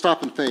kind of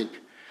stop and think.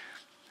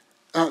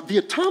 The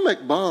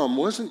atomic bomb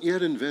wasn't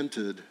yet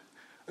invented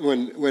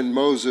when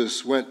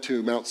Moses went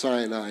to Mount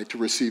Sinai to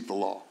receive the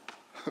law,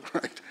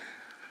 right?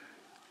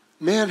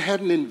 Man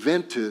hadn't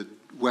invented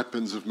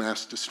weapons of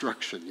mass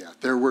destruction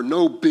yet. There were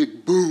no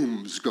big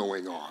booms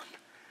going on.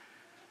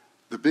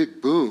 The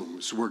big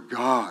booms were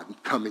God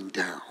coming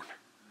down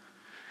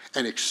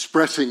and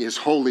expressing his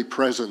holy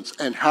presence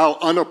and how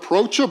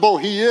unapproachable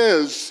he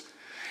is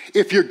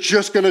if you're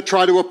just going to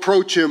try to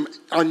approach him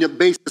on the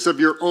basis of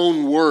your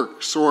own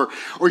works, or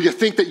you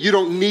think that you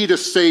don't need a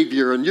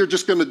savior and you're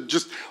just going to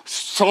just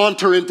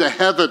saunter into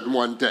heaven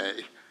one day.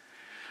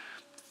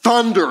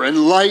 Thunder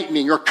and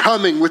lightning are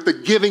coming with the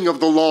giving of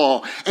the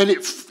law, and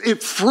it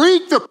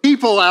freaked the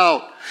people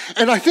out.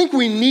 And I think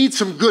we need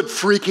some good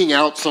freaking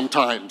out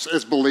sometimes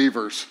as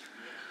believers.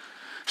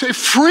 So it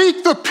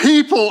freaked the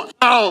people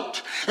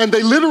out, and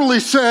they literally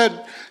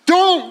said,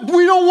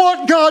 we don't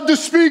want God to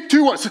speak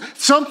to us.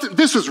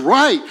 This is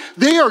right.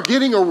 They are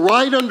getting a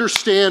right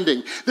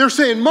understanding. They're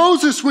saying,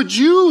 Moses, would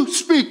you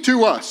speak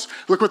to us?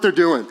 Look what they're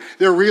doing.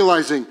 They're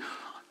realizing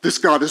this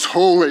God is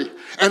holy,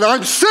 and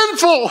I'm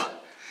sinful,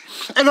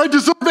 and I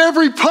deserve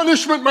every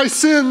punishment my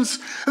sins,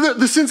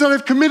 the sins that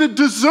I've committed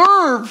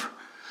deserve.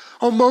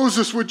 Oh,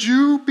 Moses, would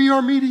you be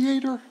our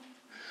mediator?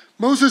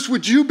 Moses,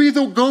 would you be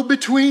the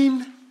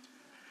go-between?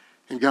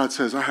 And God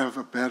says, I have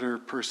a better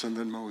person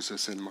than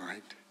Moses in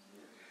mind.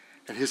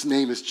 And his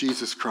name is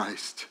Jesus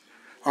Christ,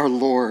 our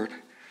Lord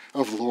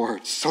of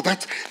Lords. So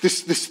that's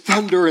this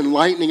thunder and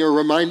lightning are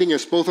reminding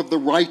us both of the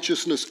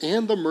righteousness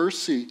and the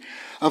mercy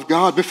of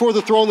God. Before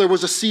the throne, there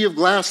was a sea of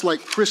glass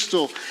like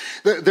crystal.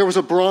 There was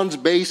a bronze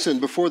basin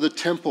before the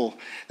temple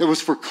that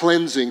was for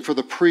cleansing for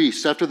the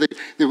priests. After they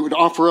would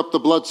offer up the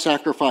blood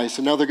sacrifice,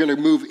 and now they're going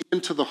to move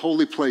into the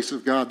holy place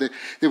of God.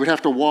 They would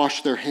have to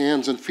wash their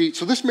hands and feet.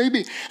 So this may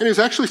be, and it was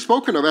actually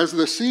spoken of as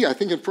the sea, I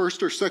think in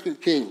 1st or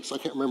 2nd Kings. I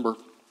can't remember.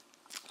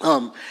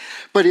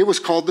 But it was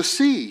called the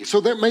sea. So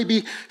there may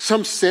be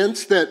some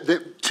sense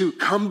that to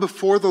come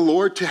before the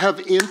Lord, to have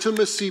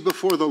intimacy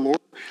before the Lord,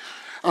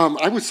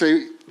 I would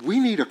say we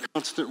need a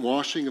constant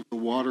washing of the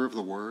water of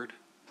the Word.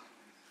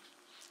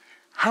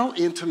 How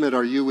intimate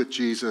are you with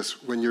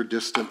Jesus when you're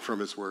distant from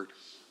his Word?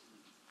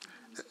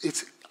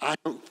 I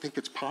don't think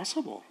it's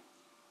possible.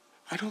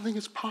 I don't think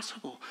it's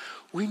possible.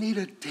 We need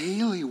a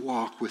daily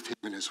walk with him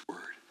in his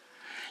Word.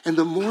 And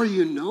the more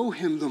you know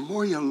him, the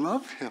more you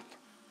love him.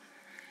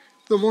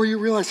 The more you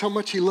realize how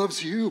much he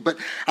loves you. But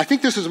I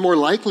think this is more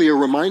likely a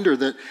reminder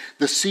that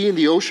the sea and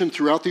the ocean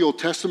throughout the Old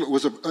Testament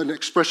was an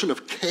expression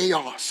of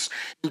chaos,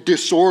 and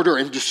disorder,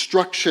 and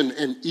destruction,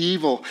 and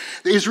evil.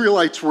 The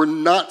Israelites were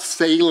not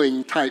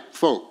sailing type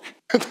folk.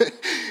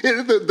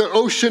 The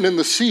ocean and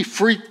the sea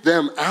freaked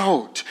them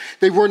out.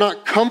 They were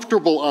not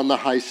comfortable on the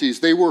high seas.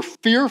 They were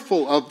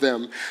fearful of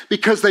them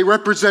because they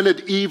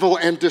represented evil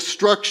and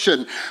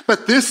destruction.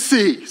 But this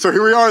sea, so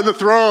here we are in the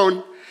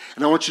throne,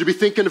 and I want you to be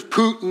thinking of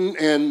Putin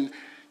and,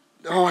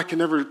 I can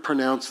never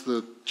pronounce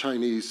the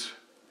Chinese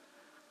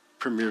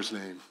premier's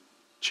name.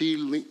 Xi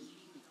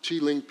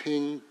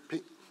Jinping.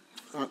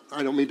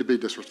 I don't mean to be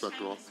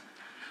disrespectful.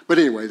 But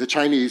anyway, the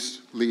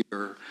Chinese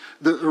leader,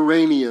 the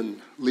Iranian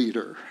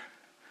leader.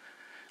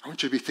 I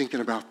want you to be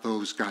thinking about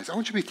those guys. I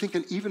want you to be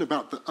thinking even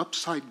about the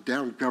upside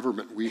down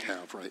government we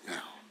have right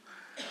now.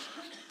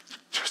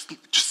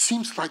 Just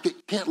seems like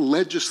it can't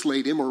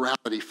legislate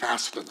immorality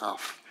fast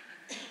enough.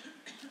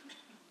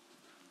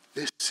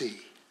 This sea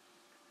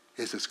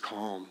is as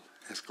calm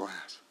as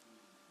glass.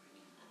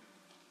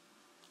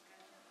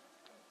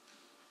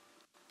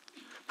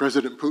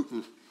 President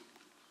Putin,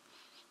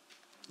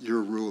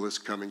 your rule is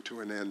coming to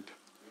an end.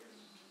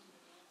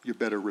 You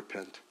better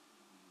repent.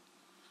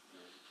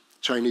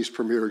 Chinese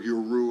premier,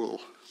 your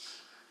rule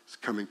is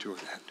coming to an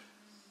end.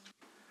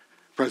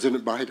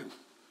 President Biden,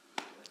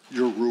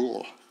 your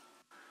rule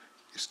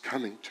is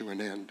coming to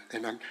an end.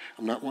 And I'm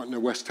not wanting a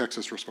West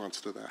Texas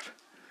response to that.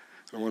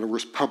 I want a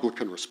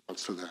Republican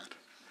response to that.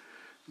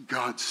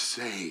 God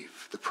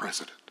save the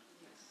president.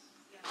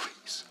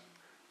 Please.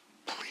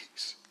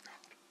 Please.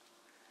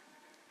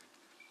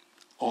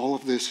 All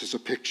of this is a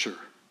picture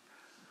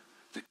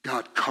that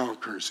God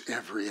conquers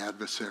every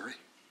adversary,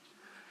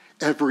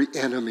 every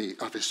enemy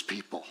of his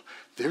people.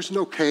 There's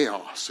no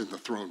chaos in the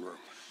throne room.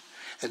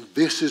 And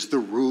this is the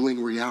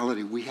ruling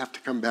reality we have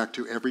to come back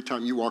to every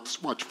time you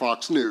watch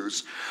Fox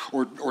News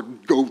or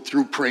go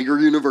through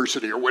Prager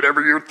University or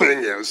whatever your thing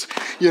is,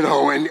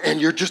 and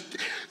you're just,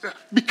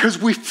 because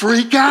we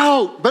freak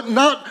out, but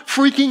not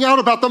freaking out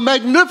about the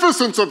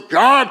magnificence of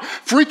God,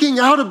 freaking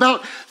out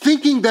about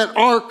thinking that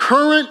our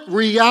current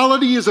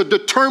reality is a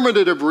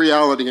determinative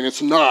reality, and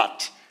it's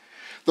not.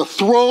 The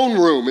throne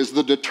room is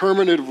the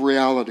determinative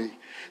reality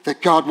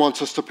that God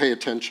wants us to pay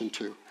attention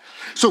to.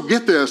 So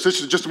get this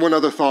is just one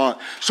other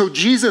thought. So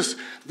Jesus,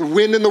 the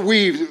wind and the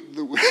weaves,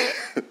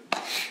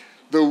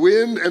 the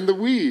wind and the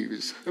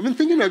weaves. I've been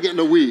thinking about getting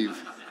a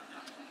weave.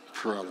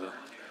 Brother.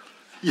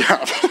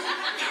 Yeah.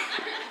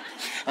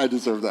 I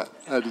deserve that.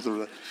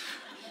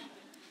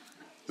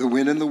 The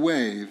wind and the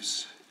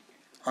waves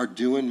are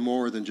doing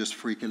more than just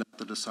freaking out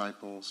the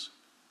disciples.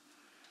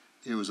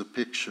 It was a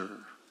picture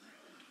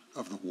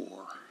of the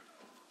war.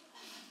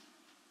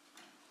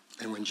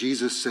 And when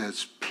Jesus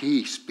says,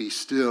 peace, be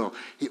still,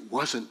 it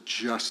wasn't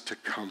just to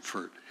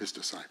comfort his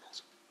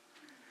disciples.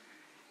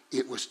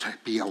 It was to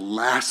be a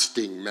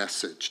lasting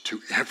message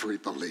to every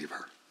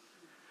believer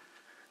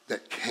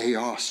that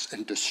chaos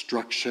and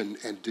destruction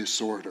and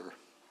disorder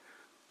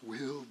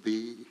will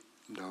be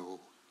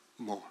no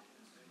more.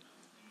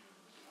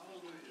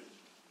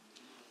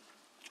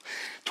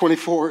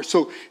 24,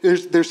 so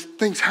there's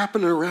things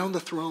happening around the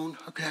throne.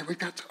 Okay,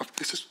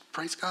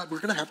 praise God, we're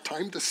going to have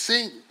time to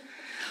sing.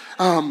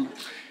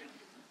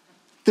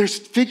 There's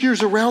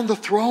figures around the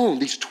throne,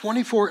 these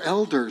 24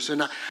 elders.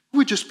 And I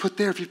would just put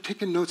there, if you've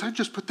taken notes, I'd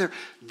just put there,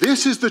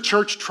 this is the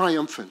church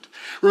triumphant.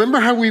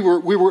 Remember how we were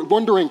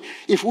wondering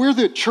if we're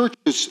the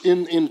churches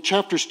in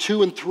chapters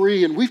 2 and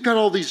 3, and we've got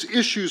all these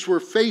issues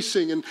we're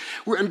facing, and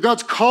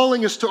God's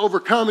calling us to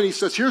overcome, and he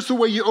says, here's the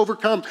way you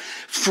overcome: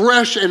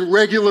 fresh and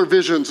regular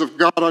visions of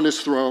God on his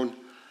throne.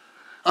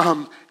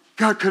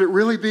 God, could it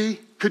really be?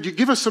 Could you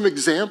give us some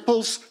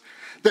examples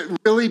that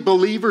really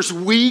believers,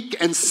 weak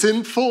and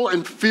sinful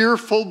and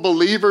fearful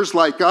believers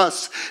like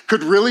us,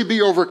 could really be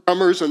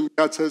overcomers? And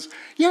God says,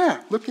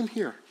 yeah, look in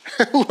here.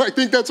 I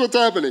think that's what's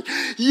happening.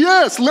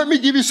 Yes, let me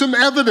give you some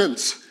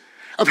evidence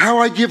of how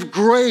I give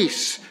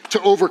grace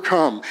to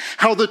overcome.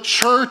 How the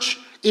church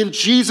in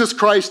Jesus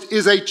Christ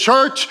is a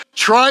church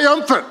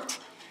triumphant.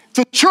 It's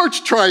a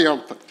church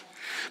triumphant,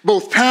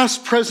 both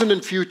past, present,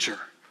 and future.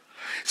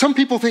 Some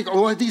people think,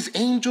 are these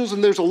angels?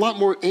 And there's a lot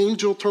more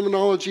angel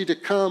terminology to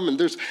come, and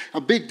there's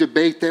a big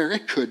debate there.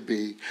 It could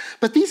be.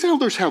 But these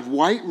elders have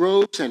white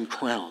robes and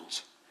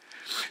crowns.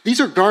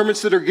 These are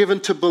garments that are given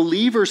to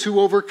believers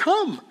who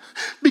overcome.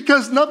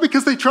 Not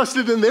because they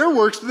trusted in their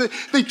works,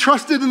 they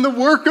trusted in the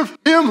work of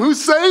him who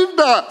saved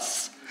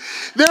us.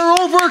 They're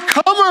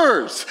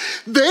overcomers.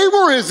 They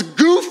were as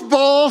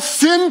goofball,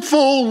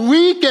 sinful,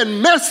 weak,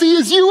 and messy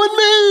as you and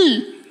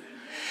me.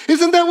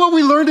 Isn't that what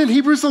we learned in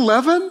Hebrews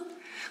 11?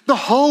 The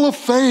hall of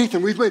faith,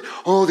 and we've made,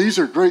 these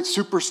are great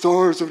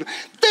superstars.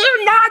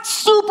 They're not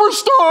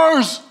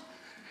superstars.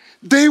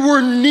 They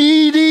were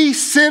needy,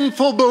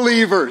 sinful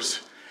believers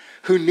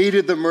who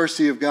needed the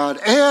mercy of God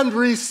and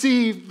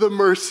received the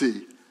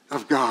mercy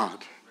of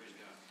God.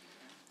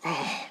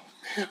 Oh,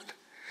 man.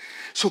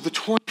 So the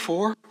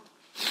 24,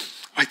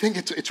 I think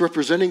it's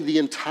representing the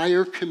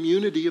entire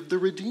community of the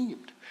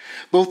redeemed.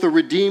 Both the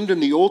redeemed in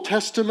the Old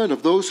Testament,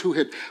 of those who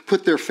had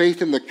put their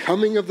faith in the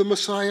coming of the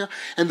Messiah,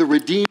 and the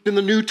redeemed in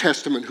the New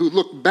Testament, who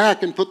look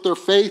back and put their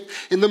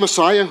faith in the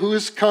Messiah who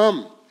has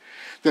come.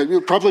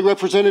 They're probably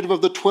representative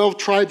of the 12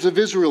 tribes of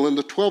Israel and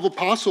the 12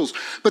 apostles.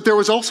 But there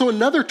was also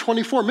another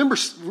 24. Remember,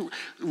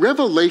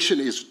 Revelation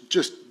is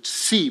just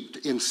seeped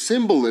in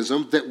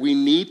symbolism that we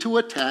need to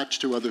attach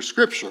to other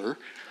scripture.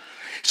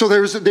 So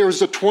there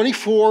was a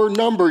 24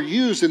 number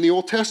used in the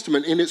Old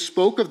Testament, and it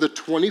spoke of the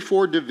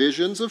 24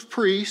 divisions of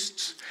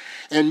priests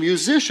and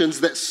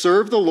musicians that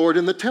served the Lord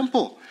in the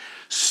temple,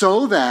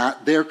 so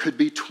that there could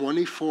be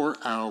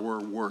 24-hour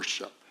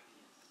worship.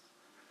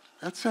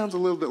 That sounds a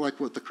little bit like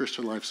what the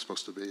Christian life is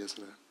supposed to be,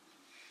 isn't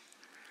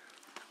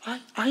it?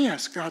 I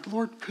asked God,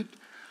 Lord,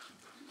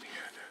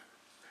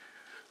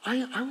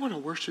 I want to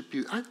worship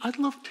you. I'd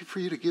love for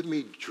you to give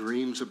me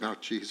dreams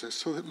about Jesus,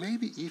 so that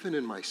maybe even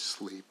in my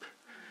sleep,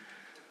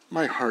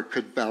 my heart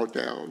could bow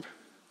down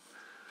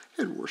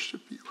and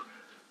worship you.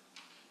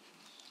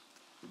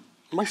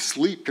 My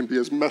sleep can be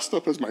as messed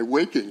up as my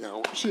waking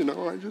hours,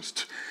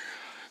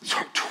 So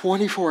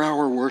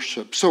 24-hour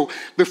worship. So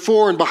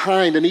before and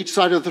behind and each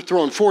side of the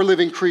throne, 4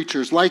 living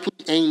creatures, likely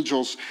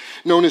angels,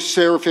 known as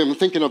seraphim. I'm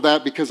thinking of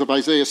that because of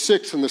Isaiah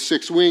 6 and the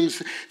 6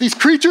 wings. These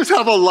creatures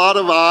have a lot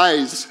of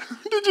eyes.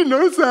 Did you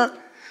notice that?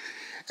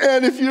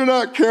 And if you're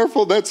not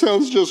careful, that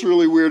sounds just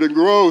really weird and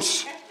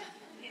gross.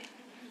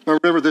 Now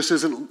remember, this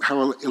isn't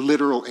how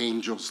literal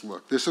angels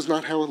look. This is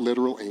not how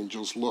literal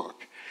angels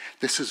look.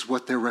 This is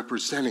what they're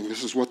representing.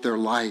 This is what they're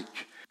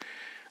like.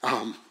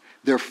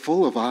 They're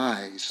full of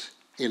eyes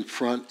in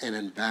front and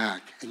in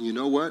back. And you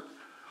know what?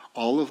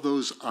 All of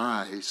those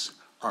eyes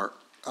are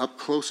up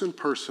close and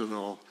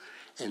personal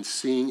and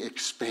seeing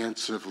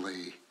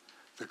expansively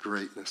the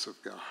greatness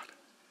of God.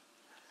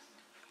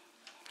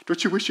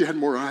 Don't you wish you had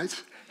more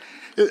eyes?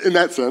 in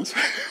that sense,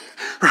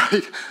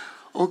 right?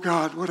 Oh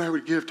God, what I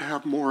would give to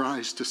have more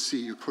eyes to see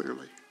you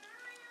clearly.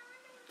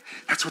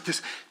 That's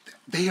what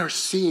they are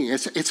seeing.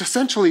 It's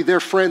essentially they're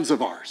friends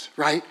of ours,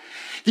 right?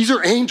 These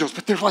are angels,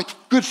 but they're like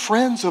good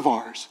friends of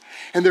ours.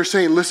 And they're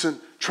saying, listen,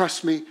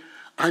 trust me,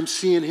 I'm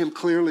seeing him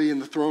clearly in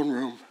the throne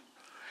room.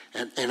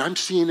 And I'm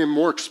seeing him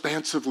more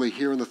expansively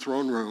here in the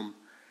throne room.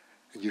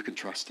 And you can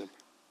trust him.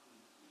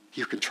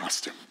 You can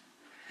trust him.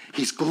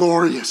 He's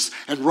glorious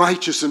and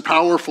righteous and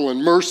powerful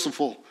and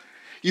merciful.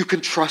 You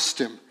can trust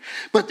him.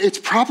 But it's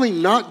probably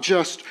not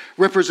just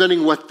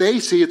representing what they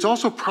see. It's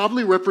also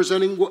probably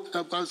representing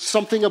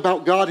something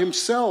about God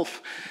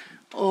himself.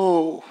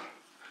 Oh,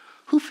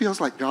 who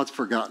feels like God's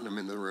forgotten him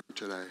in the room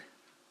today?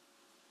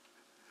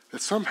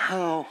 That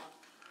somehow,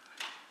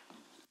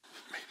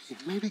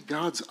 maybe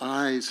God's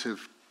eyes have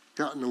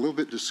gotten a little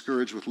bit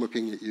discouraged with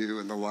looking at you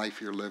and the life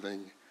you're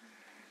living.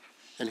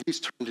 And he's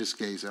turned his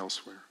gaze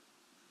elsewhere.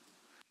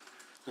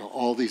 Now,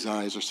 all these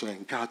eyes are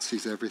saying, God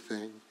sees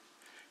everything.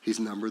 He's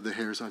numbered the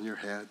hairs on your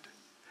head.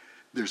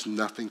 There's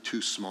nothing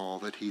too small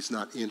that he's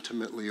not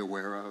intimately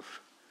aware of.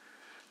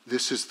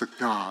 This is the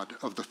God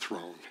of the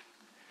throne.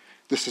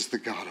 This is the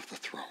God of the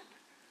throne.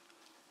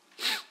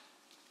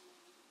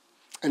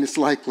 And it's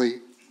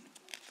likely,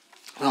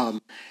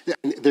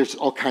 there's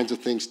all kinds of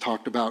things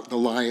talked about, the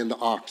lion, the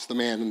ox, the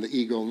man, and the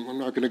eagle. I'm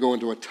not going to go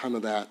into a ton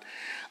of that.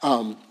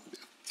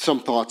 Some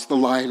thoughts, the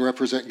lion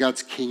represent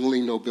God's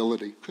kingly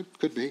nobility.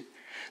 Could be.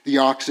 The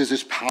ox is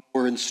his power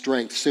and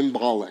strength,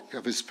 symbolic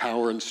of his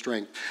power and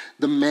strength.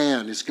 The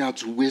man is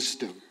God's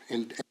wisdom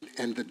and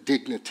the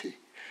dignity.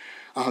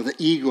 The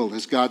eagle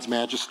is God's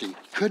majesty.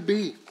 Could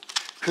be,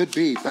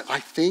 but I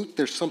think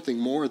there's something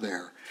more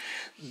there.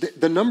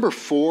 The number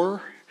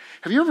 4,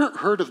 have you ever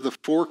heard of the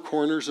 4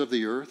 corners of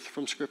the earth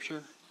from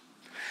Scripture?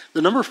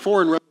 The number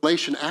 4 in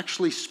Revelation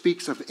actually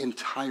speaks of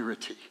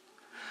entirety.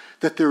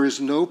 That there is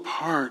no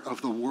part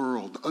of the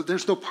world,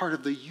 there's no part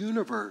of the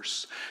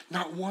universe,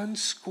 not one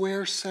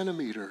square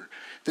centimeter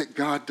that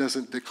God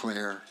doesn't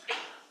declare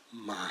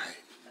mine.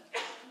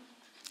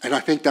 And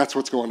I think that's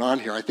what's going on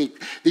here. I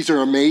think these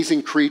are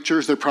amazing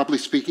creatures. They're probably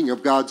speaking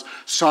of God's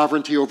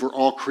sovereignty over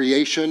all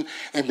creation,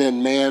 and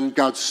then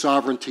God's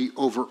sovereignty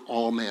over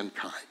all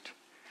mankind.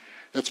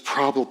 That's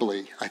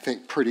probably, I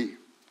think, pretty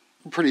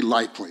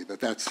likely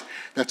that's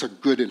a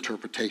good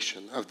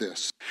interpretation of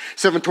this.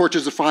 7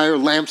 torches of fire,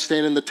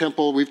 lampstand in the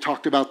temple. We've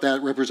talked about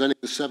that, representing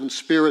the 7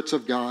 spirits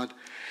of God.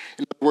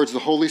 In other words, the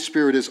Holy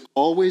Spirit is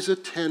always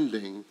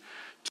attending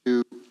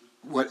to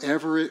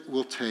whatever it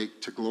will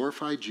take to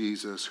glorify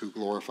Jesus, who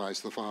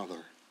glorifies the Father.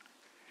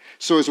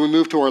 So as we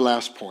move to our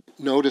last point,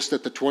 notice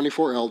that the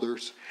 24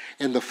 elders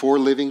and the 4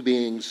 living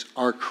beings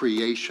are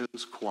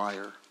creation's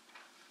choir.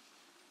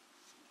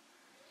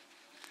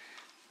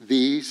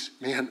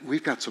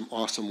 We've got some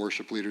awesome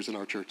worship leaders in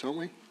our church, don't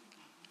we?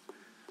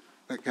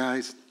 But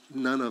guys,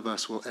 none of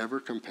us will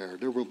ever compare.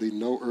 There will be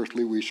no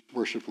earthly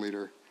worship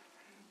leader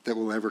that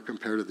will ever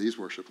compare to these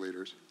worship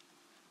leaders.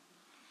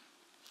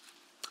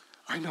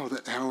 I know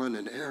that Alan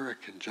and Eric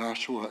and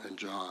Joshua and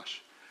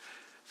Josh,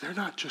 they're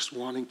not just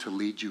wanting to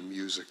lead you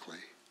musically.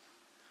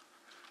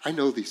 I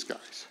know these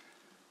guys.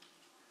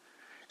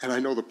 And I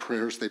know the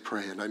prayers they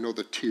pray, and I know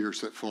the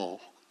tears that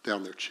fall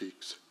down their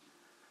cheeks.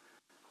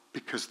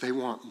 Because they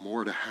want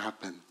more to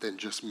happen than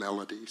just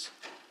melodies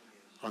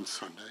on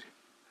Sunday.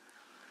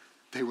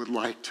 They would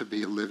like to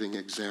be a living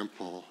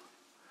example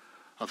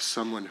of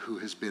someone who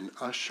has been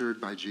ushered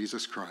by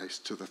Jesus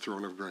Christ to the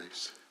throne of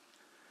grace,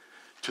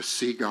 to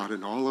see God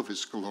in all of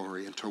his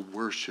glory and to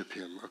worship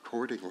him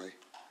accordingly.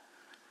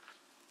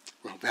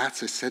 Well,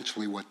 that's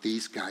essentially what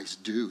these guys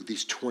do.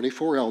 These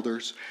 24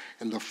 elders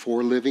and the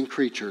 4 living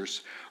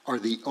creatures are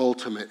the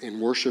ultimate in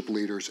worship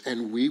leaders,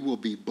 and we will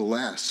be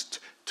blessed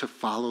to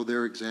follow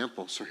their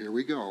example. So here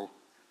we go.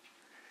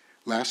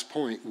 Last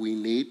point, we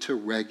need to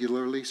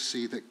regularly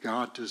see that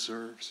God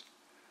deserves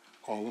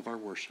all of our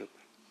worship.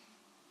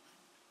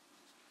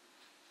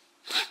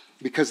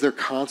 Because they're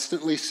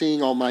constantly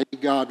seeing Almighty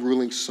God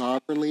ruling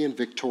sovereignly and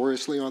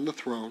victoriously on the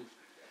throne.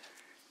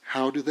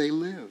 How do they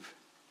live?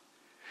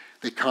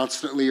 They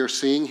constantly are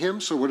seeing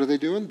him, so what are they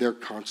doing? They're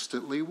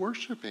constantly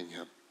worshiping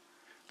him.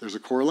 There's a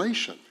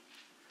correlation.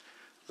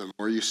 The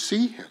more you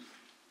see him,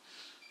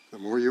 the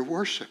more you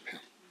worship him.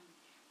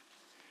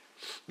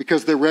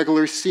 Because they're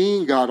regularly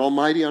seeing God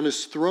Almighty on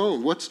his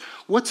throne.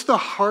 What's the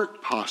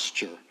heart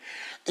posture?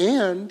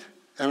 And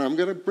I'm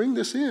going to bring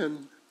this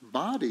in,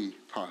 body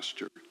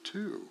posture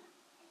too,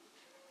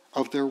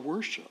 of their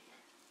worship.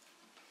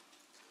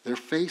 They're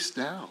face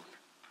down.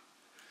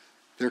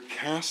 They're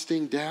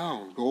casting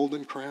down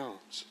golden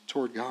crowns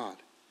toward God.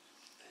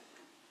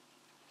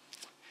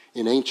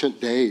 In ancient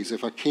days,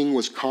 if a king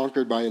was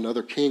conquered by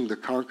another king, the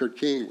conquered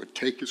king would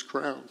take his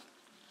crown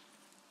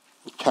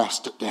and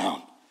cast it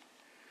down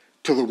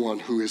to the one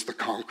who is the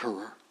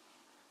conqueror.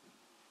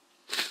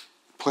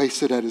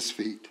 Place it at his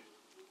feet.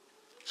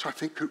 So I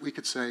think we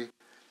could say,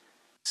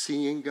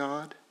 seeing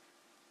God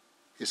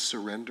is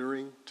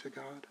surrendering to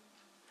God.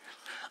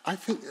 I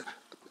think,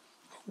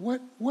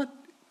 what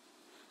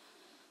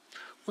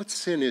what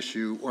sin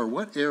issue or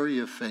what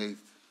area of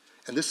faith,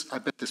 and this, I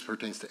bet this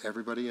pertains to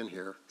everybody in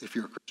here, if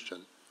you're a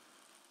Christian,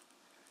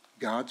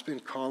 God's been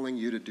calling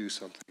you to do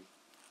something,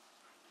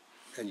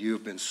 and you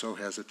have been so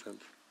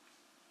hesitant.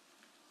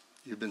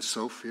 You've been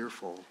so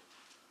fearful.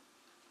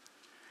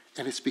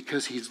 And it's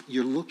because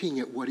you're looking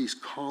at what he's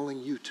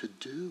calling you to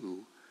do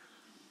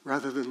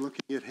rather than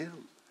looking at him.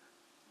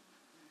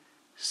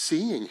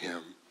 Seeing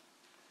him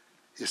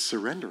is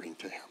surrendering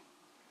to him.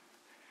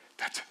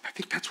 I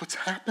think that's what's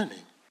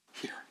happening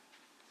here.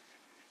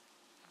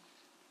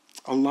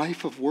 A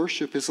life of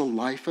worship is a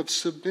life of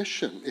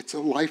submission. It's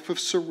a life of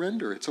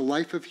surrender. It's a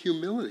life of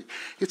humility.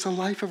 It's a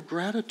life of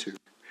gratitude.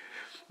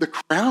 The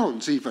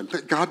crowns even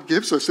that God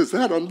gives us, is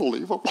that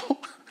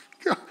unbelievable?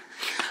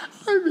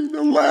 I mean,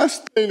 the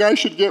last thing I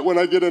should get when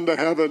I get into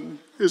heaven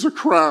is a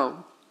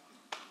crown.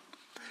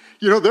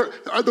 You know,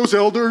 those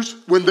elders,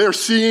 when they're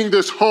seeing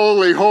this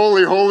holy,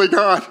 holy, holy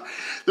God,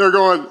 they're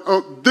going,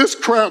 oh, this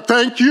crown,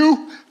 thank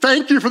you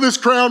for this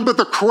crown, but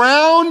the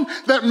crown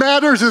that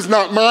matters is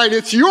not mine,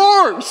 it's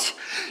yours.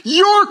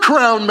 Your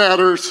crown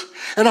matters,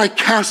 and I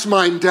cast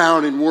mine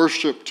down in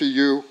worship to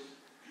you.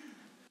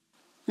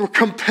 We're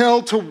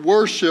compelled to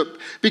worship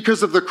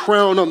because of the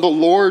crown on the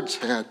Lord's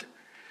head.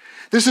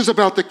 This is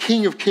about the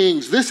King of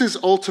Kings. This is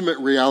ultimate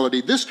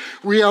reality. This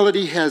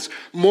reality has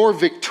more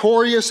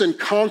victorious and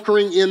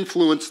conquering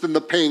influence than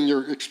the pain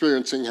you're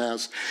experiencing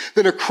has,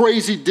 than a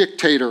crazy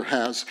dictator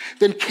has,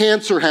 than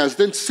cancer has,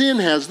 than sin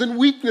has, than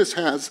weakness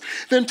has,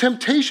 than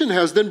temptation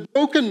has, than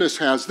brokenness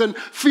has, than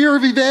fear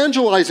of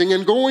evangelizing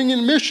and going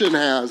in mission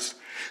has,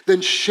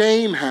 than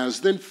shame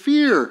has, than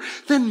fear,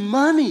 than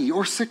money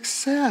or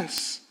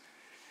success.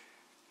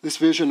 This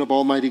vision of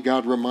Almighty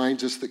God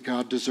reminds us that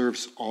God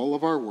deserves all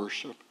of our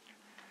worship.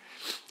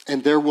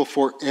 And there will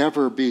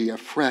forever be a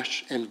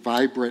fresh and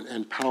vibrant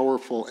and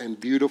powerful and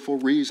beautiful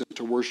reason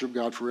to worship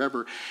God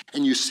forever.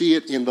 And you see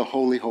it in the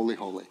holy, holy,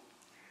 holy.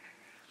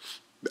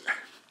 You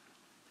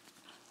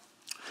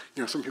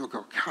know, some people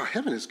go, God,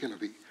 heaven is going to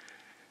be,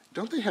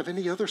 don't they have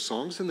any other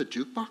songs in the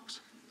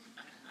jukebox?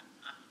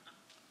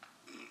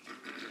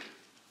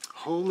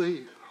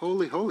 Holy,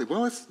 holy, holy.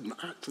 Well, it's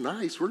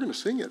nice. We're going to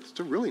sing it. It's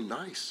a really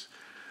nice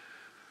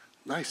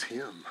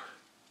hymn.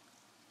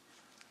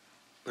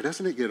 But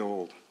doesn't it get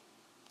old?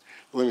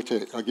 Let me tell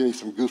you, I'll give you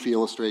some goofy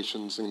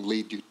illustrations and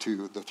lead you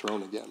to the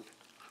throne again.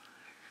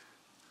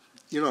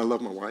 You know, I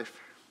love my wife.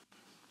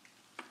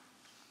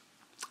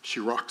 She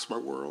rocks my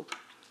world.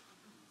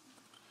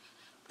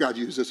 God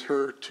uses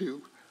her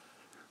to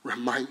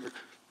remind me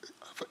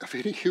of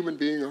any human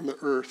being on the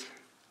earth.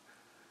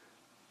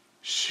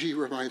 She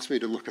reminds me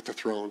to look at the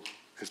throne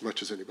as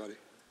much as anybody.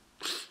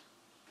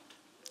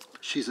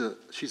 She's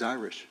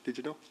Irish. Did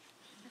you know?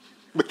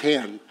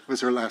 McCann was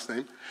her last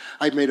name.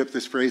 I made up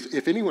this phrase,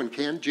 if anyone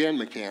can, Jan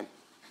McCann.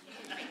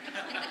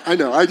 I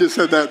know, I just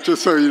said that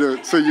just so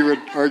you would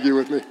argue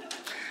with me.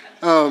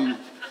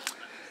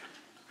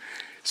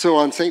 So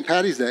on St.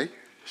 Paddy's Day,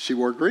 she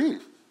wore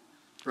green,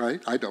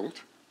 right? I don't.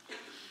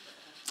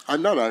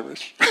 I'm not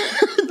Irish.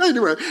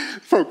 Anyway,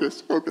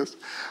 focus.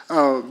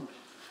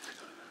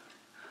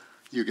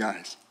 You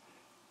guys,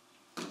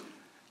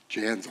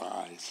 Jan's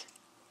eyes.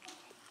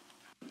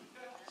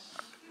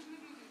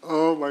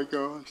 Oh my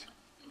gosh.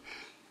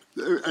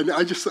 And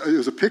it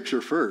was a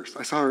picture first.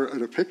 I saw her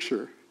in a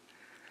picture.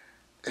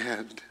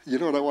 And you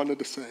know what I wanted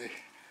to say?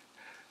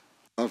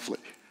 Lovely,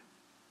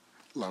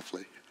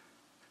 lovely,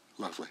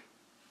 lovely.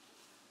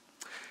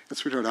 And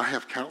sweetheart, I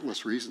have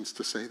countless reasons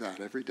to say that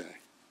every day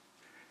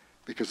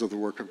because of the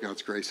work of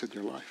God's grace in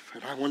your life.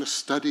 And I want to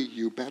study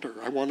you better.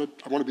 I want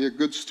to be a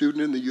good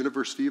student in the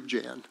University of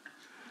Jan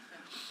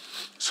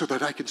so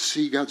that I can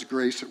see God's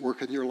grace at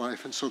work in your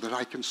life and so that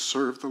I can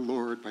serve the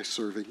Lord by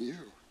serving you.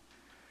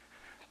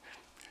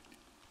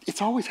 It's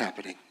always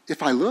happening.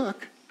 If I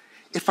look,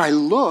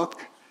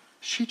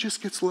 she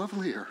just gets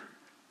lovelier.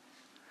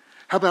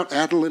 How about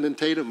Adeline and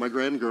Tatum, my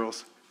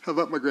grandgirls? How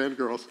about my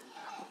grandgirls?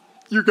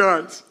 You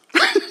guys.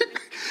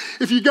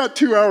 If you got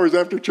 2 hours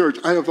after church,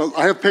 I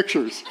have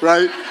pictures,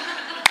 right?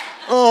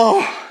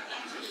 Oh.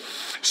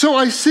 So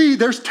I see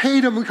there's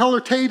Tatum, we call her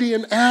Tatey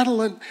and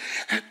Adeline.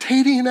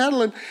 Tatey and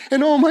Adeline.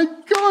 And oh my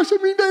gosh, I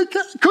mean,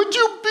 could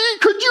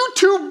you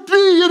two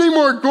be any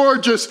more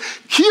gorgeous?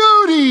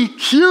 Cutie.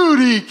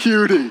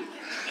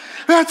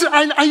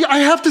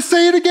 I have to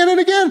say it again and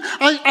again.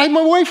 I'm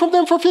away from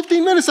them for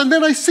 15 minutes and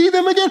then I see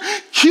them again.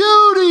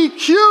 Cutie.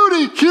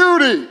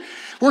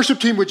 Worship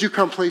team, would you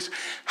come please?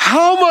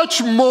 How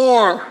much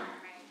more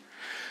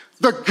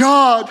the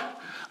God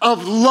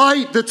of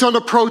light that's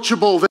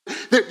unapproachable,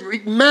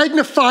 that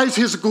magnifies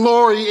his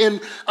glory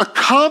in a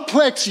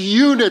complex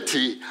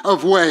unity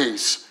of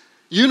ways.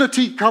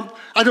 Unity,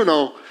 I don't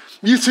know.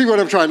 You see what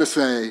I'm trying to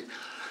say.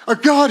 A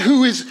God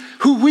who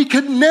we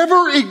could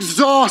never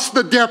exhaust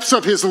the depths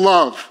of his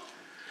love.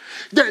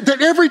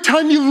 That every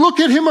time you look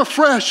at him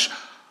afresh,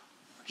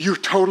 You're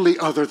totally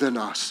other than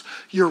us.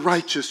 You're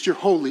righteous, you're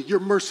holy, you're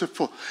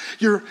merciful,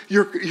 you're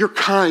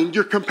kind,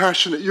 you're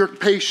compassionate, you're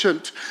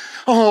patient.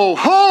 Oh,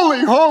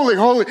 holy, holy,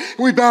 holy.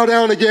 We bow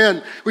down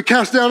again. We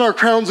cast down our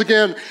crowns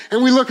again,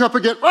 and we look up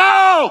again.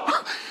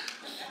 Oh,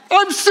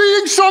 I'm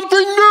seeing something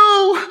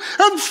new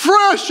and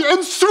fresh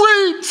and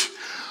sweet.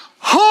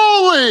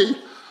 Holy,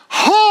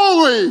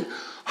 holy,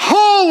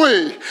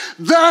 holy.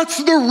 That's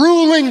the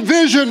ruling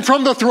vision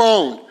from the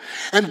throne.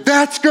 And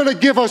that's going to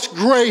give us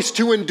grace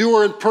to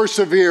endure and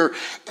persevere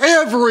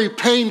every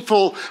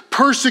painful,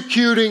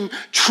 persecuting,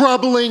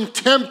 troubling,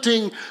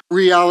 tempting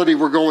reality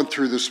we're going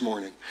through this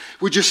morning.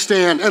 We just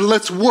stand and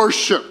let's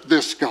worship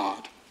this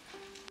God.